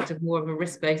perspective more of a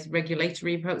risk-based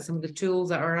regulatory approach, some of the tools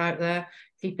that are out there,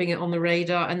 keeping it on the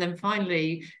radar. And then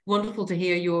finally, wonderful to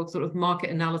hear your sort of market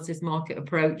analysis, market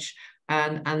approach,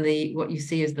 and what you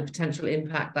see as the potential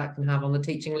impact that can have on the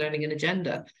teaching, learning and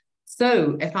agenda.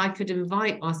 So if I could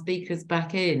invite our speakers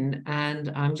back in, and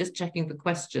I'm just checking for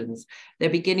questions. They're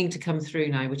beginning to come through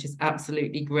now, which is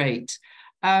absolutely great.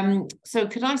 So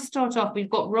could I start off? We've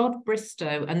got Rod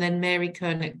Bristow and then Mary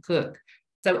Kernick-Cook.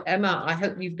 So Emma, I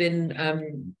hope you've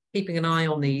been keeping an eye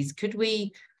on these. Could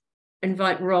we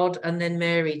invite Rod and then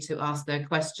Mary to ask their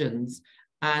questions?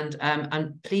 And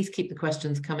please keep the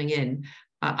questions coming in.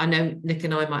 I know Nick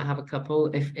and I might have a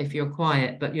couple if you're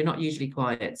quiet, but you're not usually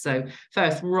quiet. So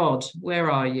first, Rod,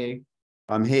 where are you?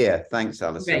 I'm here. Thanks,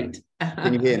 Alison. Great.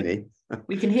 Can you hear me?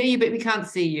 We can hear you, but we can't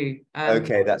see you.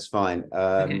 Okay, that's fine.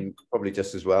 Okay. Probably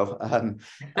just as well.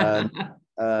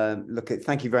 Look,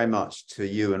 thank you very much to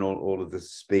you and all of the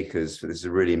speakers for this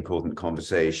really important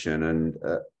conversation, and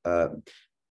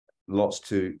lots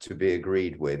to be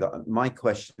agreed with. My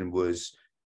question was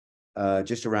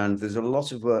just around, there's a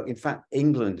lot of work. In fact,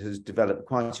 England has developed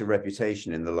quite a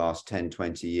reputation in the last 10,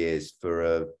 20 years for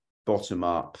a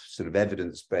bottom-up sort of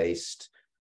evidence-based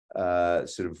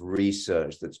sort of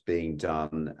research that's being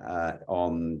done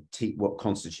on what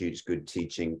constitutes good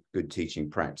teaching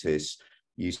practice.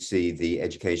 You see the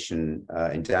Education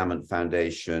Endowment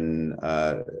Foundation,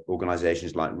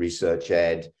 organizations like Research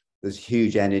Ed. There's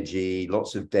huge energy,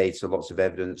 lots of data, lots of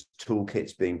evidence,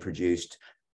 toolkits being produced.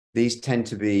 These tend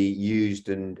to be used,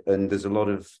 and there's a lot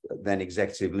of then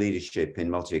executive leadership in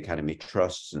multi-academy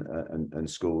trusts and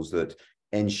schools that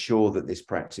ensure that this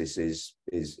practice is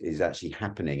actually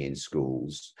happening in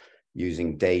schools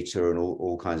using data and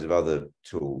all kinds of other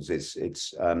tools.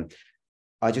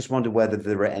 I just wonder whether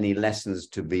there are any lessons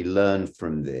to be learned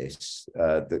from this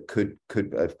that could,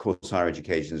 of course, higher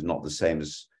education is not the same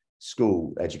as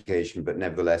school education, but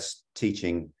nevertheless,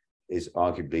 teaching is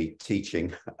arguably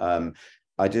teaching.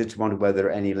 I just wonder whether there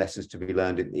are any lessons to be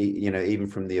learned, even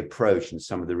from the approach and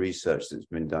some of the research that's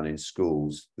been done in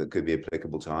schools that could be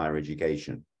applicable to higher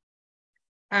education.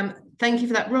 Thank you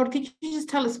for that. Rod, could you just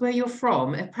tell us where you're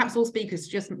from? Perhaps all speakers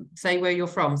just say where you're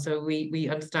from so we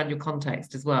understand your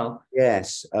context as well.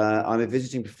 Yes, I'm a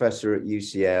visiting professor at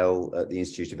UCL at the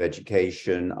Institute of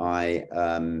Education.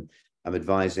 I'm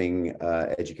advising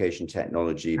education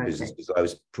technology business, because I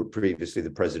was previously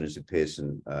the president of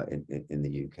Pearson in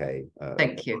the UK.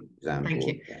 Thank you. Thank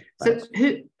you. Yeah, so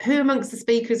who amongst the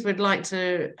speakers would like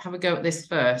to have a go at this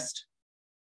first?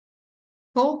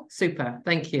 Paul? Super.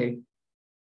 Thank you.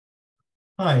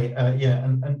 Hi, yeah,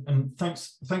 and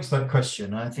thanks for that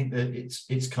question. I think that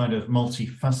it's kind of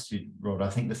multifaceted, Rod. I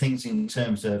think the things in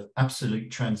terms of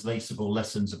absolute translatable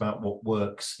lessons about what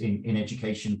works in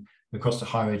education across to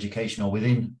higher education or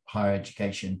within higher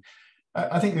education,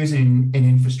 I think there is in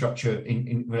infrastructure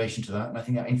in relation to that. And I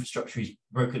think that infrastructure is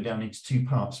broken down into two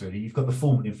parts, really. You've got the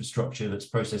formal infrastructure that's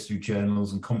processed through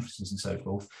journals and conferences and so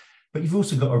forth. But you've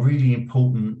also got a really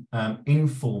important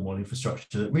informal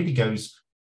infrastructure that really goes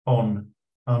on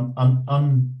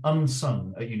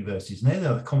unsung at universities. And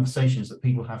they're the conversations that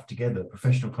people have together,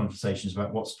 professional conversations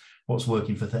about what's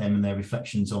working for them and their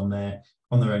reflections on their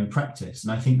practice.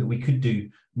 And I think that we could do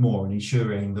more in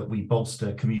ensuring that we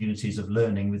bolster communities of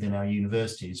learning within our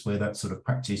universities where that sort of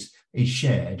practice is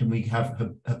shared, and we have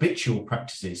habitual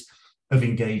practices of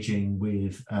engaging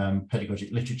with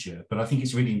pedagogic literature. But I think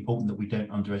it's really important that we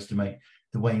don't underestimate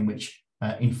the way in which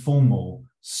informal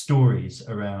stories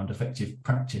around effective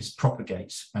practice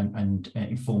propagates and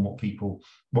inform what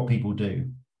people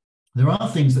do. There are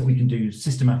things that we can do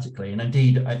systematically, and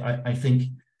indeed I think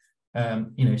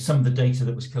some of the data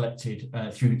that was collected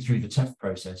through the TEF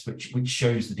process, which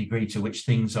shows the degree to which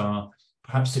things are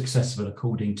perhaps successful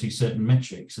according to certain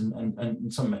metrics,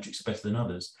 and some metrics are better than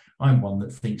others. I'm one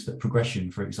that thinks that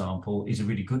progression, for example, is a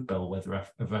really good bellwether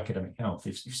of academic health.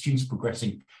 If students are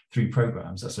progressing through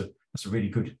programs, that's a really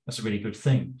good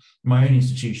thing. In my own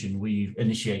institution, we've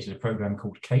initiated a program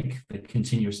called CAKE, the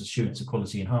Continuous Assurance of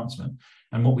Quality Enhancement.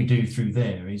 And what we do through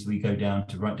there is we go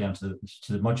right down to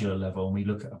the modular level, and we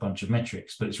look at a bunch of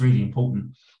metrics. But it's really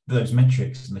important that those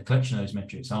metrics and the collection of those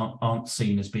metrics aren't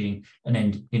seen as being an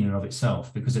end in and of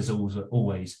itself, because there's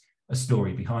always a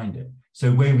story behind it.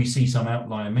 So where we see some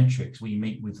outlier metrics, we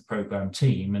meet with the program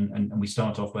team and we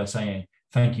start off by saying,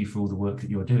 thank you for all the work that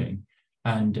you're doing.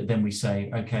 And then we say,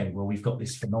 okay, well, we've got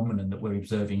this phenomenon that we're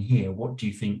observing here. What do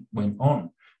you think went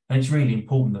on? And it's really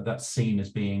important that that's seen as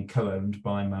being co-owned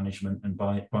by management and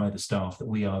by the staff, that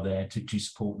we are there to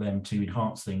support them to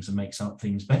enhance things and make some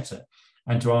things better.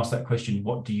 And to ask that question,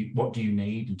 what do you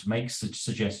need, and to make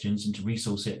suggestions and to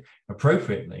resource it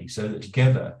appropriately, so that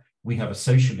together we have a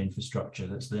social infrastructure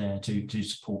that's there to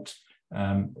support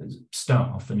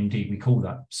staff. And indeed, we call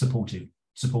that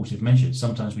supportive measures.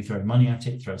 Sometimes we throw money at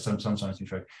it, sometimes we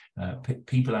throw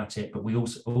people at it, but we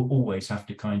also always have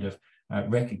to kind of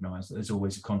recognize that there's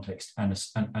always a context and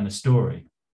a story,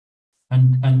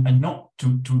 and not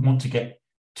to want to get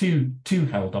too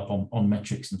held up on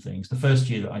metrics and things. The first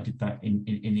year that I did that in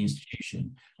the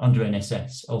institution under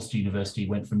NSS, Ulster University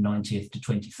went from 90th to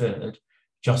 23rd,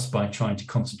 just by trying to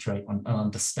concentrate on and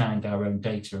understand our own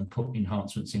data and put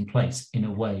enhancements in place in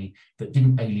a way that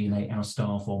didn't alienate our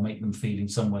staff or make them feel in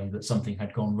some way that something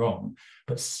had gone wrong,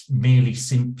 but merely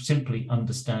simply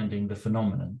understanding the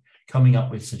phenomenon, coming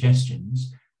up with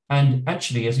suggestions. And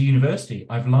actually, as a university,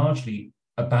 I've largely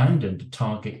abandoned a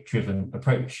target-driven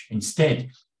approach. Instead,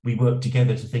 we work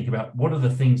together to think about what are the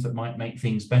things that might make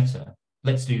things better.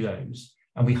 Let's do those.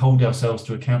 And we hold ourselves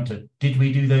to account to, did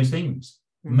we do those things?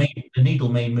 The needle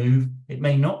may move, it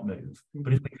may not move,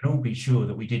 but if we can all be sure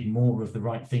that we did more of the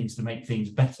right things to make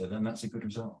things better, then that's a good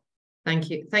result.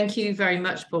 Thank you very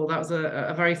much, Paul. That was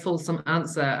a very fulsome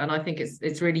answer, and I think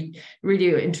it's really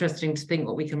interesting to think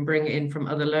what we can bring in from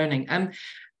other learning.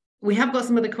 We have got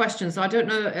some other questions, so I don't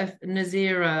know if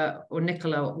Nazira or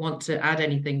Nicola want to add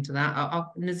anything to that.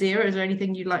 Nazira, is there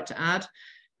anything you'd like to add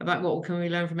about what can we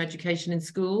learn from education in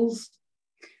schools?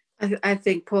 I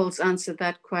think Paul's answered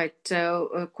that quite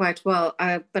well,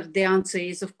 but the answer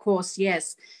is, of course,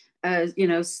 yes.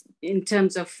 In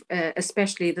terms of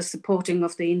especially the supporting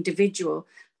of the individual,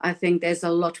 I think there's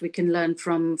a lot we can learn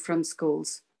from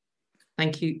schools.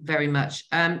 Thank you very much.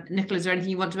 Nicola, is there anything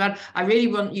you want to add? I really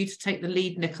want you to take the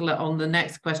lead, Nicola, on the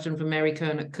next question from Mary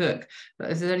Kern at Cook.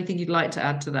 But is there anything you'd like to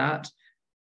add to that?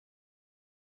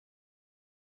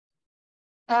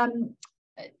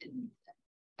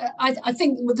 I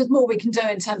think there's more we can do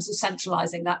in terms of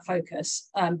centralising that focus,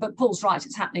 but Paul's right,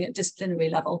 it's happening at disciplinary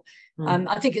level.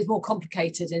 I think it's more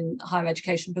complicated in higher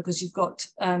education because you've got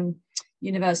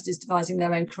universities devising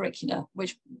their own curricula,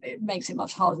 which it makes it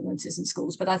much harder than it is in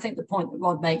schools. But I think the point that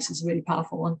Rod makes is a really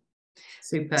powerful one.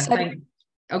 Super. So,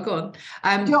 oh, go on.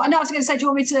 I was going to say, do you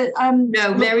want me to?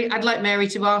 No, Mary, I'd like Mary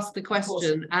to ask the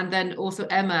question, and then also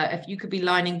Emma, if you could be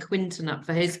lining Quinton up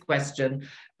for his question,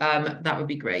 that would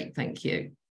be great. Thank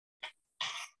you.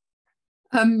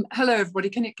 Hello, everybody.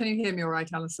 Can you hear me all right,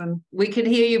 Alison? We can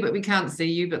hear you, but we can't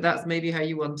see you, but that's maybe how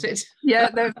you want it. Yeah,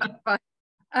 no, that's fine.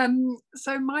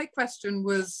 So my question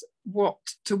was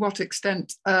to what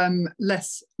extent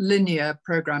less linear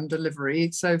programme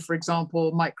delivery, so for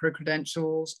example,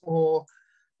 micro-credentials or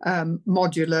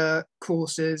modular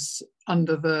courses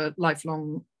under the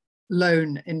lifelong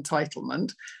loan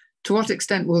entitlement, to what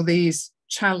extent will these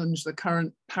challenge the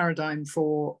current paradigm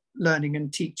for learning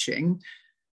and teaching?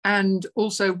 And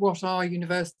also, what are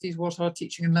universities, what are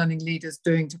teaching and learning leaders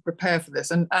doing to prepare for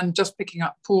this? And just picking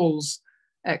up Paul's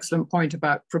excellent point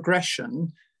about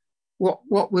progression, what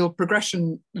will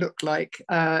progression look like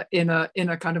in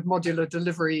a kind of modular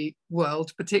delivery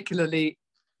world, particularly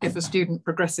if a student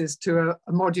progresses to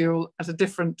a module at a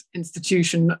different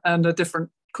institution and a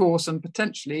different course and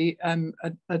potentially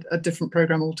a different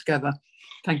programme altogether?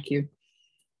 Thank you.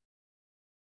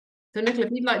 So Nicola,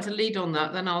 if you'd like to lead on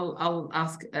that, then I'll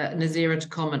ask Nazira to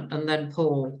comment, and then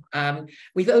Paul.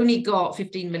 We've only got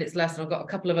 15 minutes left, and I've got a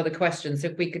couple of other questions. So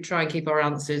if we could try and keep our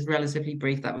answers relatively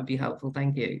brief, that would be helpful.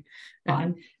 Thank you.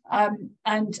 Fine.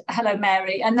 And hello,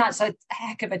 Mary. And that's a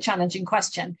heck of a challenging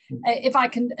question. If I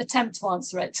can attempt to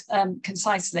answer it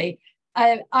concisely,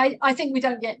 I think we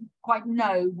don't yet quite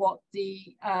know what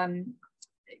the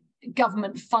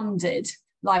government-funded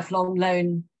lifelong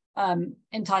loan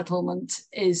entitlement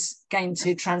is going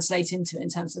to translate into in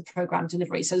terms of programme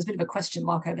delivery. So there's a bit of a question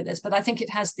mark over this, but I think it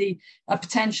has the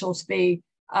potential to be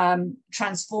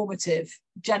transformative,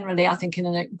 generally, I think in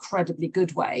an incredibly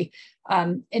good way,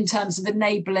 in terms of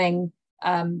enabling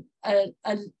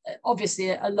obviously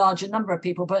a larger number of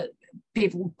people, but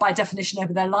people by definition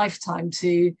over their lifetime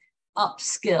to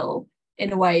upskill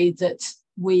in a way that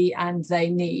we and they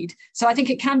need. So I think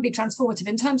it can be transformative.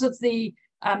 In terms of the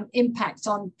impact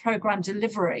on programme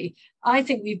delivery, I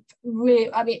think we've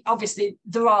really, I mean, obviously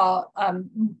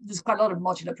there's quite a lot of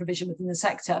modular provision within the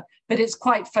sector, but it's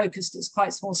quite focused, it's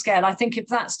quite small scale. I think if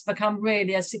that's to become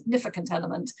really a significant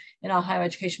element in our higher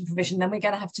education provision, then we're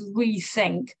going to have to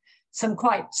rethink some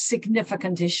quite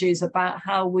significant issues about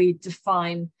how we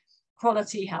define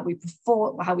quality, how we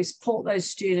support those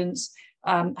students,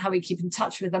 how we keep in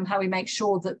touch with them, how we make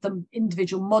sure that the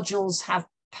individual modules have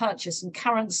purchase and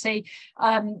currency,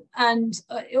 and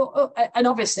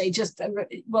obviously just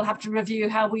we'll have to review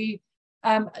how we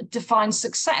define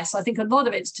success. I think a lot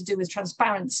of it's to do with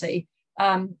transparency,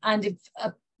 and if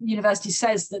a university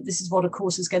says that this is what a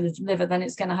course is going to deliver, then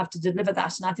it's going to have to deliver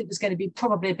that. And I think there's going to be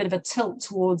probably a bit of a tilt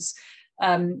towards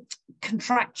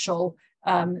contractual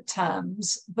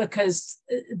terms, because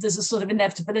there's a sort of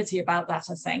inevitability about that,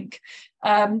 I think.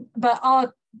 But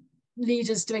our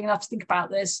leaders doing enough to think about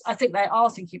this? I think they are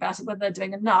thinking about it. Whether they're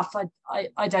doing enough,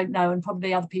 I don't know, and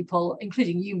probably other people,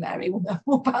 including you, Mary, will know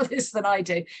more about this than I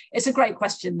do. It's a great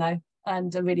question, though,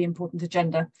 and a really important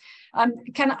agenda.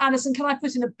 Alison, can I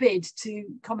put in a bid to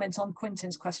comment on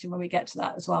Quintin's question when we get to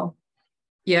that as well?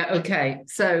 Yeah, okay.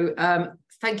 So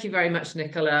thank you very much,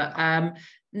 Nicola.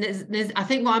 I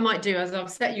think what I might do is I've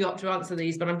set you up to answer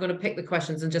these, but I'm going to pick the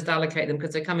questions and just allocate them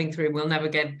because they're coming through. We'll never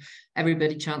give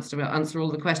everybody a chance to answer all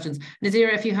the questions.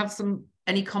 Nazira, if you have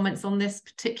any comments on this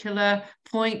particular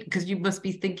point, because you must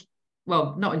be thinking,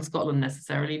 well, not in Scotland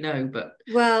necessarily, no, but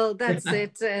well, that's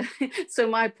it. So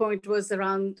my point was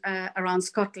around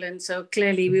Scotland. So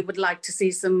clearly, we would like to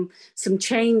see some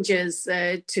changes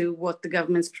to what the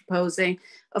government's proposing.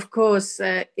 Of course,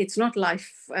 it's not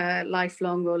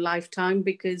lifelong or lifetime,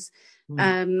 because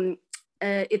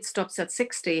it stops at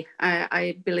 60,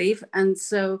 I believe, and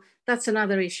so that's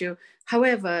another issue.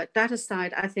 However, that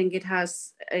aside, I think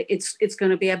it's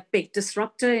going to be a big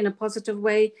disruptor in a positive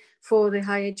way for the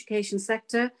higher education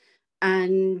sector,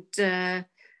 and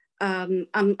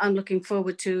I'm looking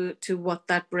forward to what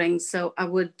that brings. So I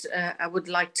would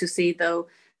like to see, though,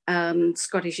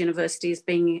 Scottish universities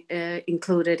being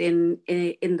included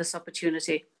in this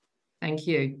opportunity. Thank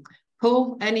you.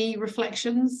 Paul, any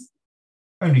reflections?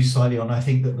 Only slightly on. I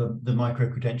think that the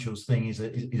micro-credentials thing is a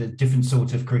different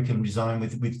sort of curriculum design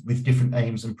with different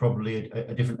aims and probably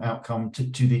a different outcome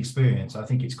to the experience. I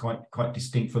think it's quite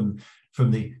distinct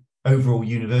from the overall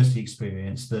university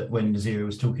experience, that when Nazira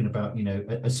was talking about, you know,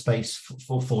 a space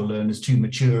for learners to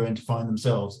mature and to find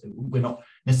themselves, we're not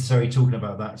necessarily talking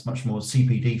about that. It's much more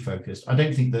CPD focused. I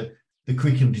don't think that the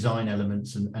curriculum design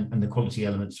elements and the quality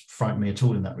elements frighten me at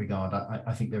all in that regard.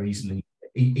 I think they're easily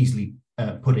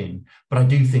put in, but I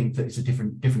do think that it's a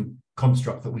different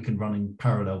construct that we can run in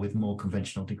parallel with more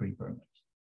conventional degree programs.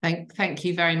 Thank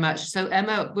you very much. So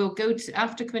Emma, we'll go to,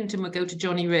 after Quintin, we'll go to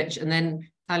Johnny Rich and then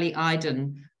Ali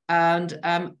Iden. And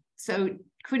so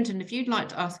Quintin, if you'd like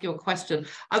to ask your question,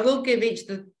 I will give each of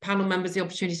the panel members the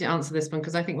opportunity to answer this one,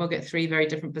 because I think we'll get three very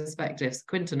different perspectives.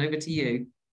 Quintin, over to you.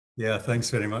 Yeah, thanks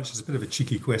very much. It's a bit of a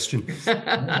cheeky question.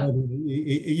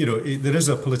 You know, there is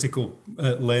a political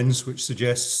lens which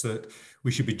suggests that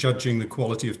we should be judging the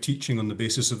quality of teaching on the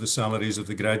basis of the salaries of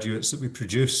the graduates that we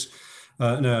produce.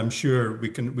 Now, I'm sure we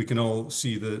can all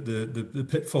see the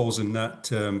pitfalls in that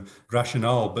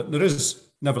rationale, but there is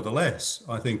nevertheless,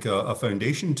 I think, a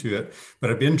foundation to it. But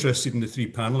I'd be interested in the three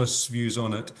panelists' views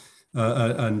on it,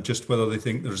 and just whether they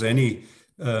think there's any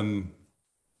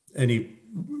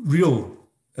real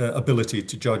ability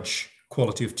to judge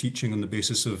quality of teaching on the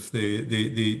basis of the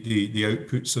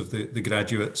outputs of the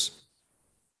graduates.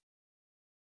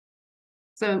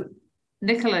 So,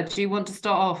 Nicola, do you want to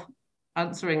start off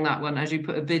answering that one as you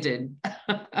put a bid in?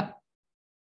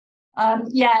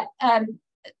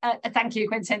 Thank you,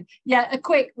 Quentin. Yeah, a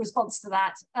quick response to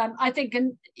that. I think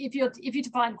if you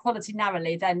define quality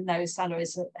narrowly, then no,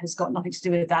 salaries has got nothing to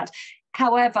do with that.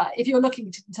 However, if you're looking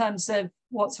in terms of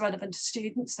what's relevant to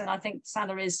students, then I think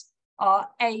salaries are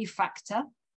a factor,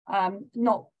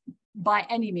 not by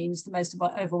any means the most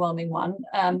overwhelming one.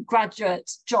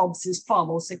 Graduate jobs is far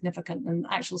more significant than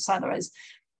actual salaries.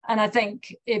 And I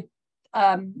think if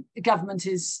the government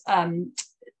is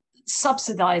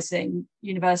subsidising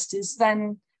universities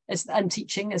then and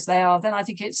teaching as they are, then I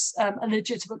think it's a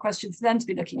legitimate question for them to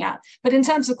be looking at. But in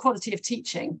terms of quality of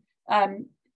teaching,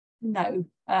 no,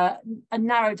 a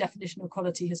narrow definition of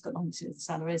quality has got nothing to do with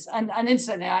salaries. And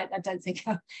incidentally, I don't think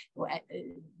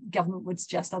government would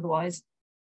suggest otherwise.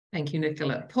 Thank you,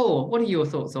 Nicola. Paul, what are your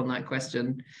thoughts on that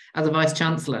question as a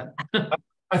Vice-Chancellor?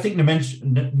 I think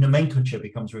nomenclature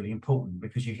becomes really important,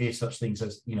 because you hear such things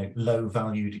as, you know, low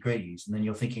value degrees, and then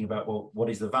you're thinking about, well, what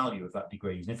is the value of that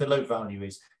degree? And if the low value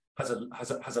has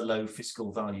a low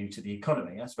fiscal value to the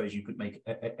economy, I suppose you could make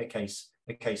a case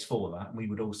for that. And we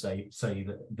would also say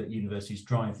that universities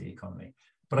drive the economy.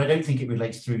 But I don't think it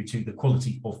relates through to the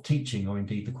quality of teaching, or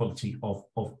indeed the quality of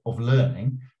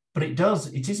learning. But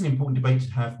it is an important debate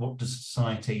to have. What does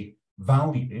society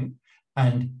value,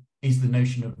 and is the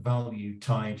notion of value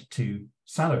tied to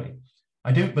salary?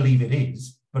 I don't believe it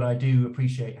is, but I do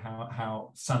appreciate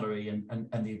how salary and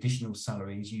the additional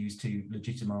salary is used to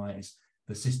legitimise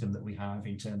the system that we have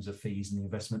in terms of fees and the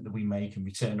investment that we make and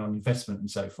return on investment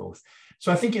and so forth.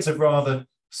 So I think it's a rather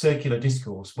circular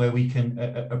discourse where we can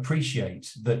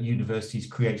appreciate that universities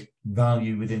create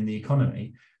value within the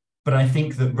economy. But I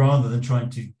think that rather than trying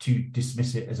to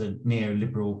dismiss it as a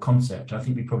neoliberal concept, I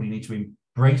think we probably need to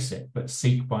embrace it, but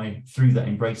seek through that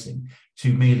embracing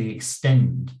to merely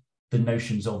extend the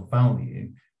notions of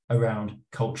value around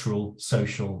cultural,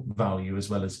 social value, as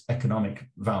well as economic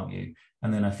value.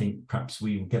 And then I think perhaps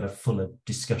we will get a fuller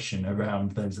discussion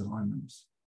around those alignments.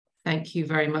 Thank you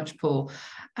very much, Paul.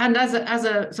 And as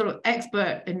a sort of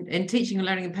expert in teaching and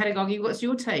learning and pedagogy, what's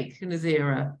your take,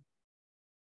 Nazira?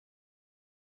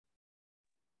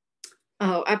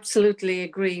 Oh, absolutely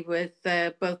agree with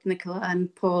both Nicola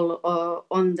and Paul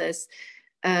on this.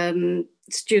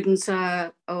 Students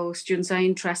are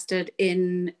interested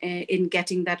in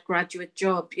getting that graduate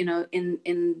job, you know,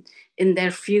 in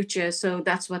their future. So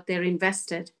that's what they're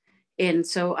invested in.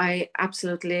 So I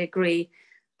absolutely agree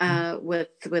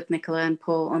with Nicola and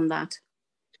Paul on that.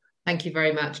 Thank you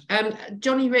very much.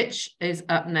 Johnny Rich is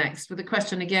up next with a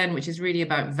question again, which is really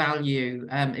about value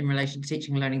in relation to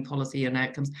teaching and learning policy and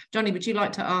outcomes. Johnny, would you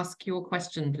like to ask your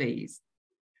question, please?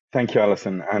 Thank you,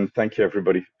 Alison, and thank you,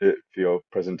 everybody, for your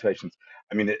presentations.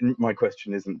 I mean, my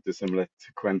question isn't dissimilar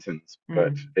to Quentin's,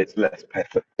 but it's less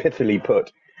pithily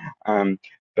put. So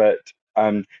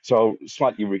I'll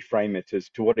slightly reframe it as,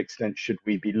 to what extent should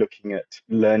we be looking at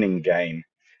learning gain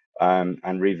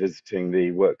and revisiting the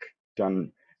work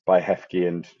done by HEPI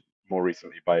and more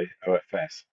recently by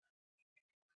OFS?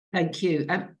 Thank you.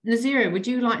 Nazira, would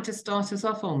you like to start us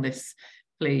off on this,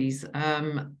 please?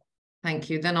 Thank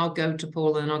you. Then I'll go to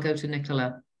Paul, and then I'll go to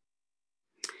Nicola.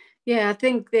 Yeah, I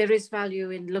think there is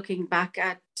value in looking back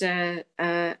at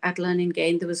learning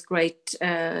gain. There was great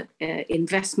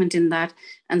investment in that,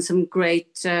 and some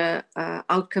great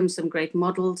outcomes, some great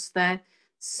models there.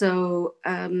 So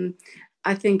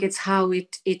I think it's how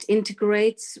it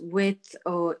integrates with,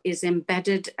 or is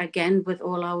embedded again with,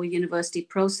 all our university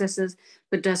processes,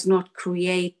 but does not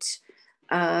create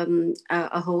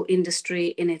a whole industry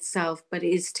in itself, but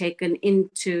is taken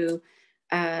into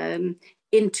the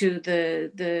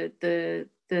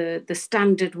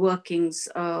standard workings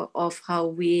of how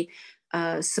we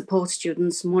support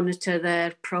students, monitor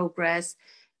their progress,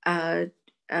 and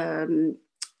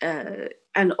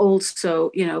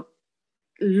also, you know,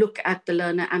 look at the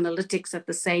learner analytics at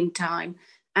the same time,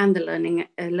 and the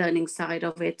learning side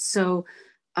of it. So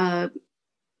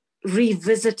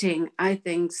revisiting, I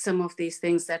think, some of these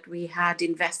things that we had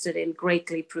invested in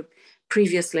greatly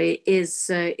previously is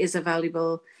a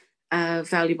valuable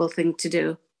thing to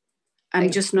do. I'm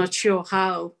just not sure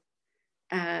how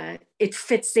it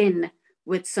fits in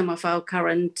with some of our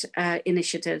current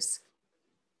initiatives.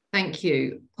 Thank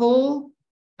you. Paul,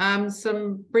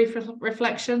 some brief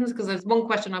reflections, because there's one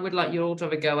question I would like you all to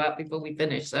have a go at before we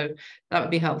finish, so that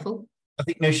would be helpful. I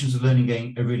think notions of learning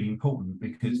gain are really important,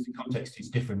 because the context is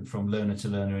different from learner to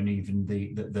learner, and even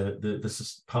the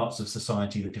parts of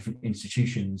society that different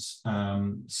institutions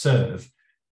serve.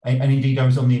 And indeed, I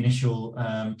was on the initial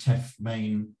TEF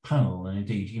main panel, and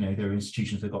indeed, you know, there are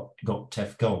institutions that got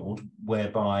TEF Gold,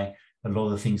 whereby a lot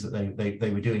of the things that they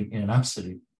were doing in an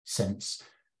absolute sense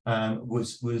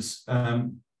was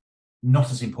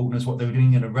not as important as what they were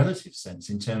doing in a relative sense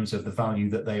in terms of the value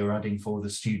that they were adding for the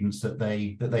students that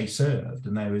they served.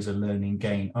 And there is a learning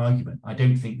gain argument. I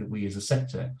don't think that we as a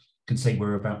sector can say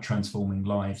we're about transforming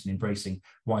lives and embracing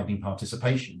widening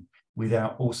participation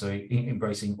without also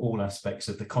embracing all aspects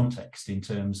of the context in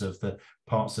terms of the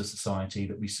parts of society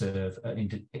that we serve at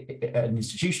an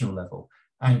institutional level,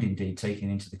 and indeed taking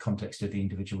into the context of the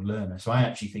individual learner. So I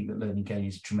actually think that learning gain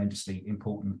is a tremendously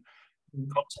important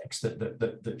context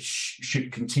that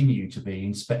should continue to be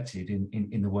inspected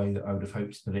in the way that I would have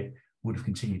hoped that it would have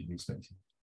continued to be inspected.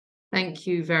 Thank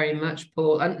you very much,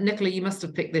 Paul. And Nicola, you must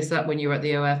have picked this up when you were at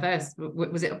the OFS.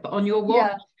 Was it on your wall?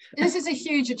 Yeah, this is a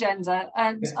huge agenda.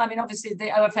 And I mean, obviously the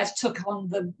OFS took on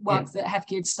the work that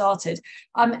HEPI had started.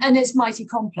 And it's mighty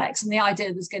complex. And the idea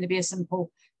that there's going to be a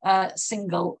simple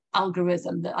single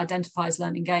algorithm that identifies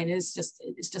learning gain it's just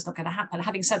not going to happen.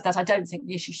 Having said that, I don't think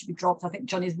the issue should be dropped. I think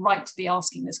John is right to be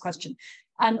asking this question.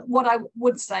 And what I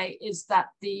would say is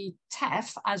that the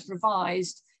TEF, as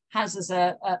revised, has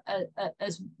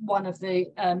as one of the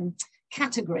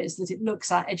categories that it looks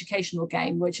at educational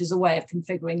gain, which is a way of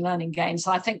configuring learning gain.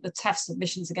 So I think the TEF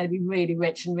submissions are going to be really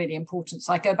rich and really important.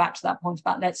 So I go back to that point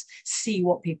about let's see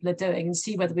what people are doing and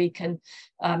see whether we can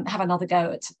have another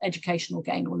go at educational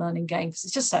gain or learning gain, because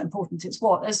it's just so important. It's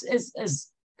what, as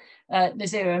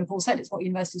Nazira and Paul said, it's what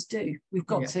universities do. We've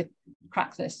got to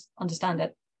crack this, understand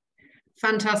it.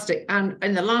 Fantastic. And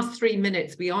in the last 3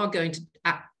 minutes, we are going to,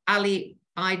 Ali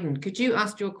Iden, could you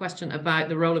ask your question about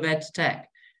the role of EdTech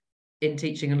in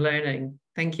teaching and learning?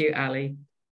 Thank you, Ali.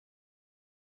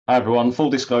 Hi, everyone. Full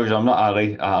disclosure, I'm not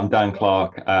Ali. I'm Dan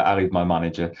Clark. Ali's my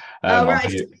manager.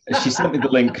 Right. She sent me the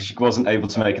link because she wasn't able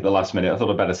to make it the last minute. I thought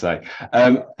I'd better say.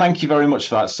 Thank you very much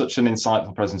for that. Such an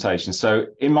insightful presentation. So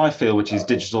in my field, which is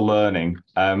digital learning,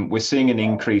 we're seeing an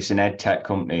increase in EdTech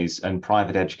companies and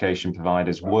private education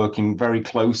providers working very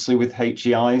closely with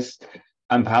HEIs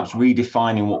and perhaps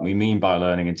redefining what we mean by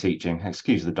learning and teaching.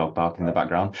 Excuse the dog bark in the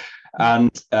background. And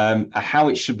how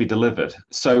it should be delivered.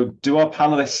 So do our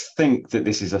panelists think that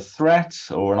this is a threat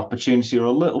or an opportunity or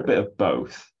a little bit of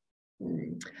both?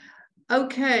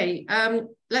 Okay,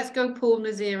 let's go Paul,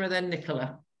 Nazira, then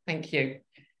Nicola. Thank you.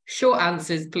 Short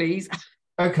answers, please.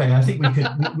 Okay, I think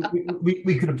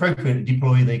we could appropriately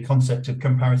deploy the concept of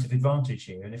comparative advantage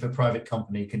here. And if a private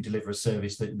company can deliver a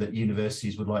service that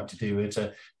universities would like to do at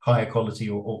a higher quality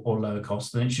or lower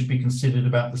cost, then it should be considered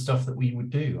about the stuff that we would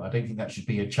do. I don't think that should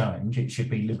be a challenge. It should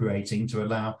be liberating to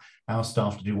allow our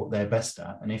staff to do what they're best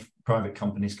at. And if private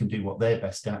companies can do what they're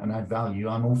best at and add value,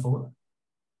 I'm all for it.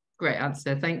 Great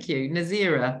answer. Thank you.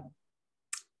 Nazira.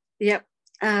 Yep.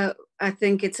 I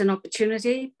think it's an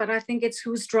opportunity, but I think it's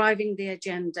who's driving the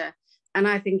agenda. And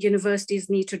I think universities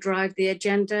need to drive the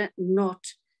agenda, not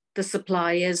the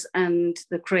suppliers and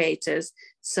the creators.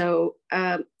 So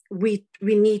we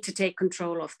need to take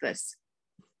control of this.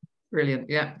 Brilliant.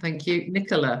 Yeah, thank you.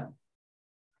 Nicola.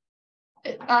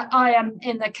 I am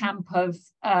in the camp of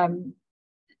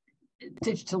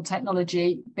digital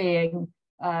technology being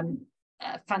a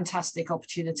fantastic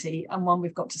opportunity and one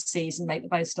we've got to seize and make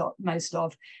the most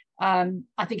of.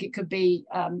 I think it could be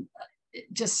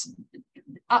just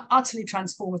utterly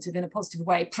transformative in a positive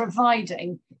way,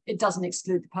 providing it doesn't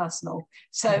exclude the personal.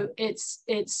 So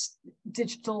it's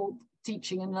digital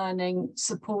teaching and learning,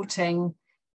 supporting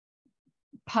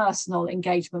personal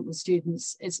engagement with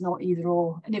students. It's not either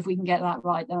or. And if we can get that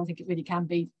right, then I think it really can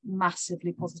be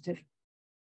massively positive.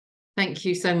 Thank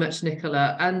you so much,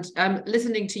 Nicola. And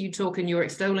listening to you talk, and you're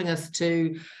extolling us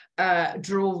to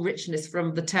draw richness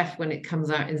from the TEF when it comes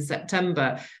out in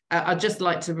September. I'd just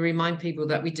like to remind people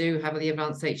that we do have the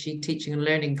Advanced HE Teaching and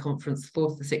Learning Conference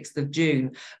 4th to 6th of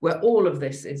June, where all of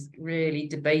this is really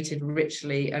debated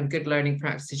richly and good learning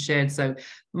practices shared. So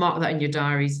mark that in your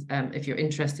diaries if you're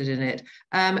interested in it.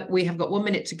 We have got 1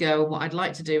 minute to go. What I'd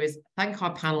like to do is thank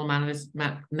our panel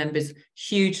members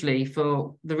hugely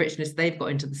for the richness they've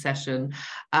got into the session.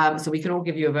 So we can all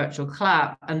give you a virtual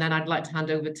clap. And then I'd like to hand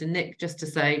over to Nick just to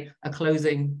say a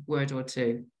closing word or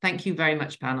two. Thank you very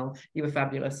much, panel. You were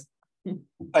fabulous.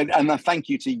 And thank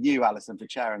you to you, Alison, for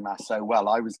chairing that so well.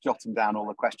 I was jotting down all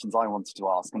the questions I wanted to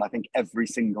ask, and I think every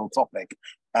single topic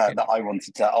that I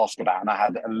wanted to ask about, and I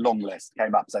had a long list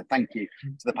came up. So thank you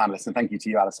to the panelists, and thank you to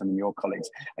you, Alison, and your colleagues.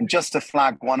 And just to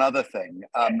flag one other thing,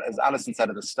 as Alison said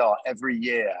at the start, every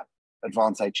year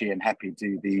Advanced HE and HEPI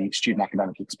do the Student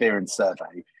Academic Experience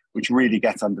Survey, which really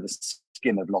gets under the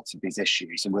skin of lots of these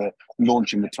issues. And we're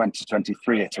launching the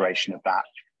 2023 iteration of that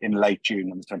in late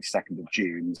June, on the 22nd of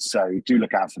June. So do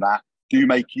look out for that. Do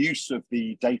make use of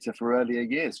the data for earlier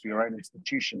years for your own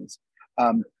institutions.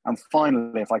 And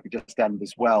finally, if I could just end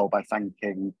as well by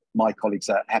thanking my colleagues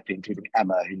at HEPI, including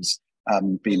Emma, who's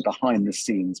been behind the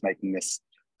scenes making this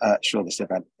sure this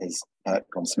event has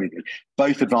gone smoothly.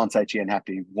 Both Advance HE and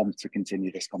HEPI want to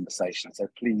continue this conversation, so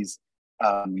please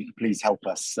help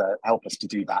us to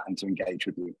do that and to engage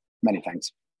with you. Many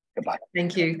thanks. Goodbye.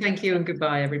 Thank you, and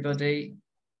goodbye, everybody.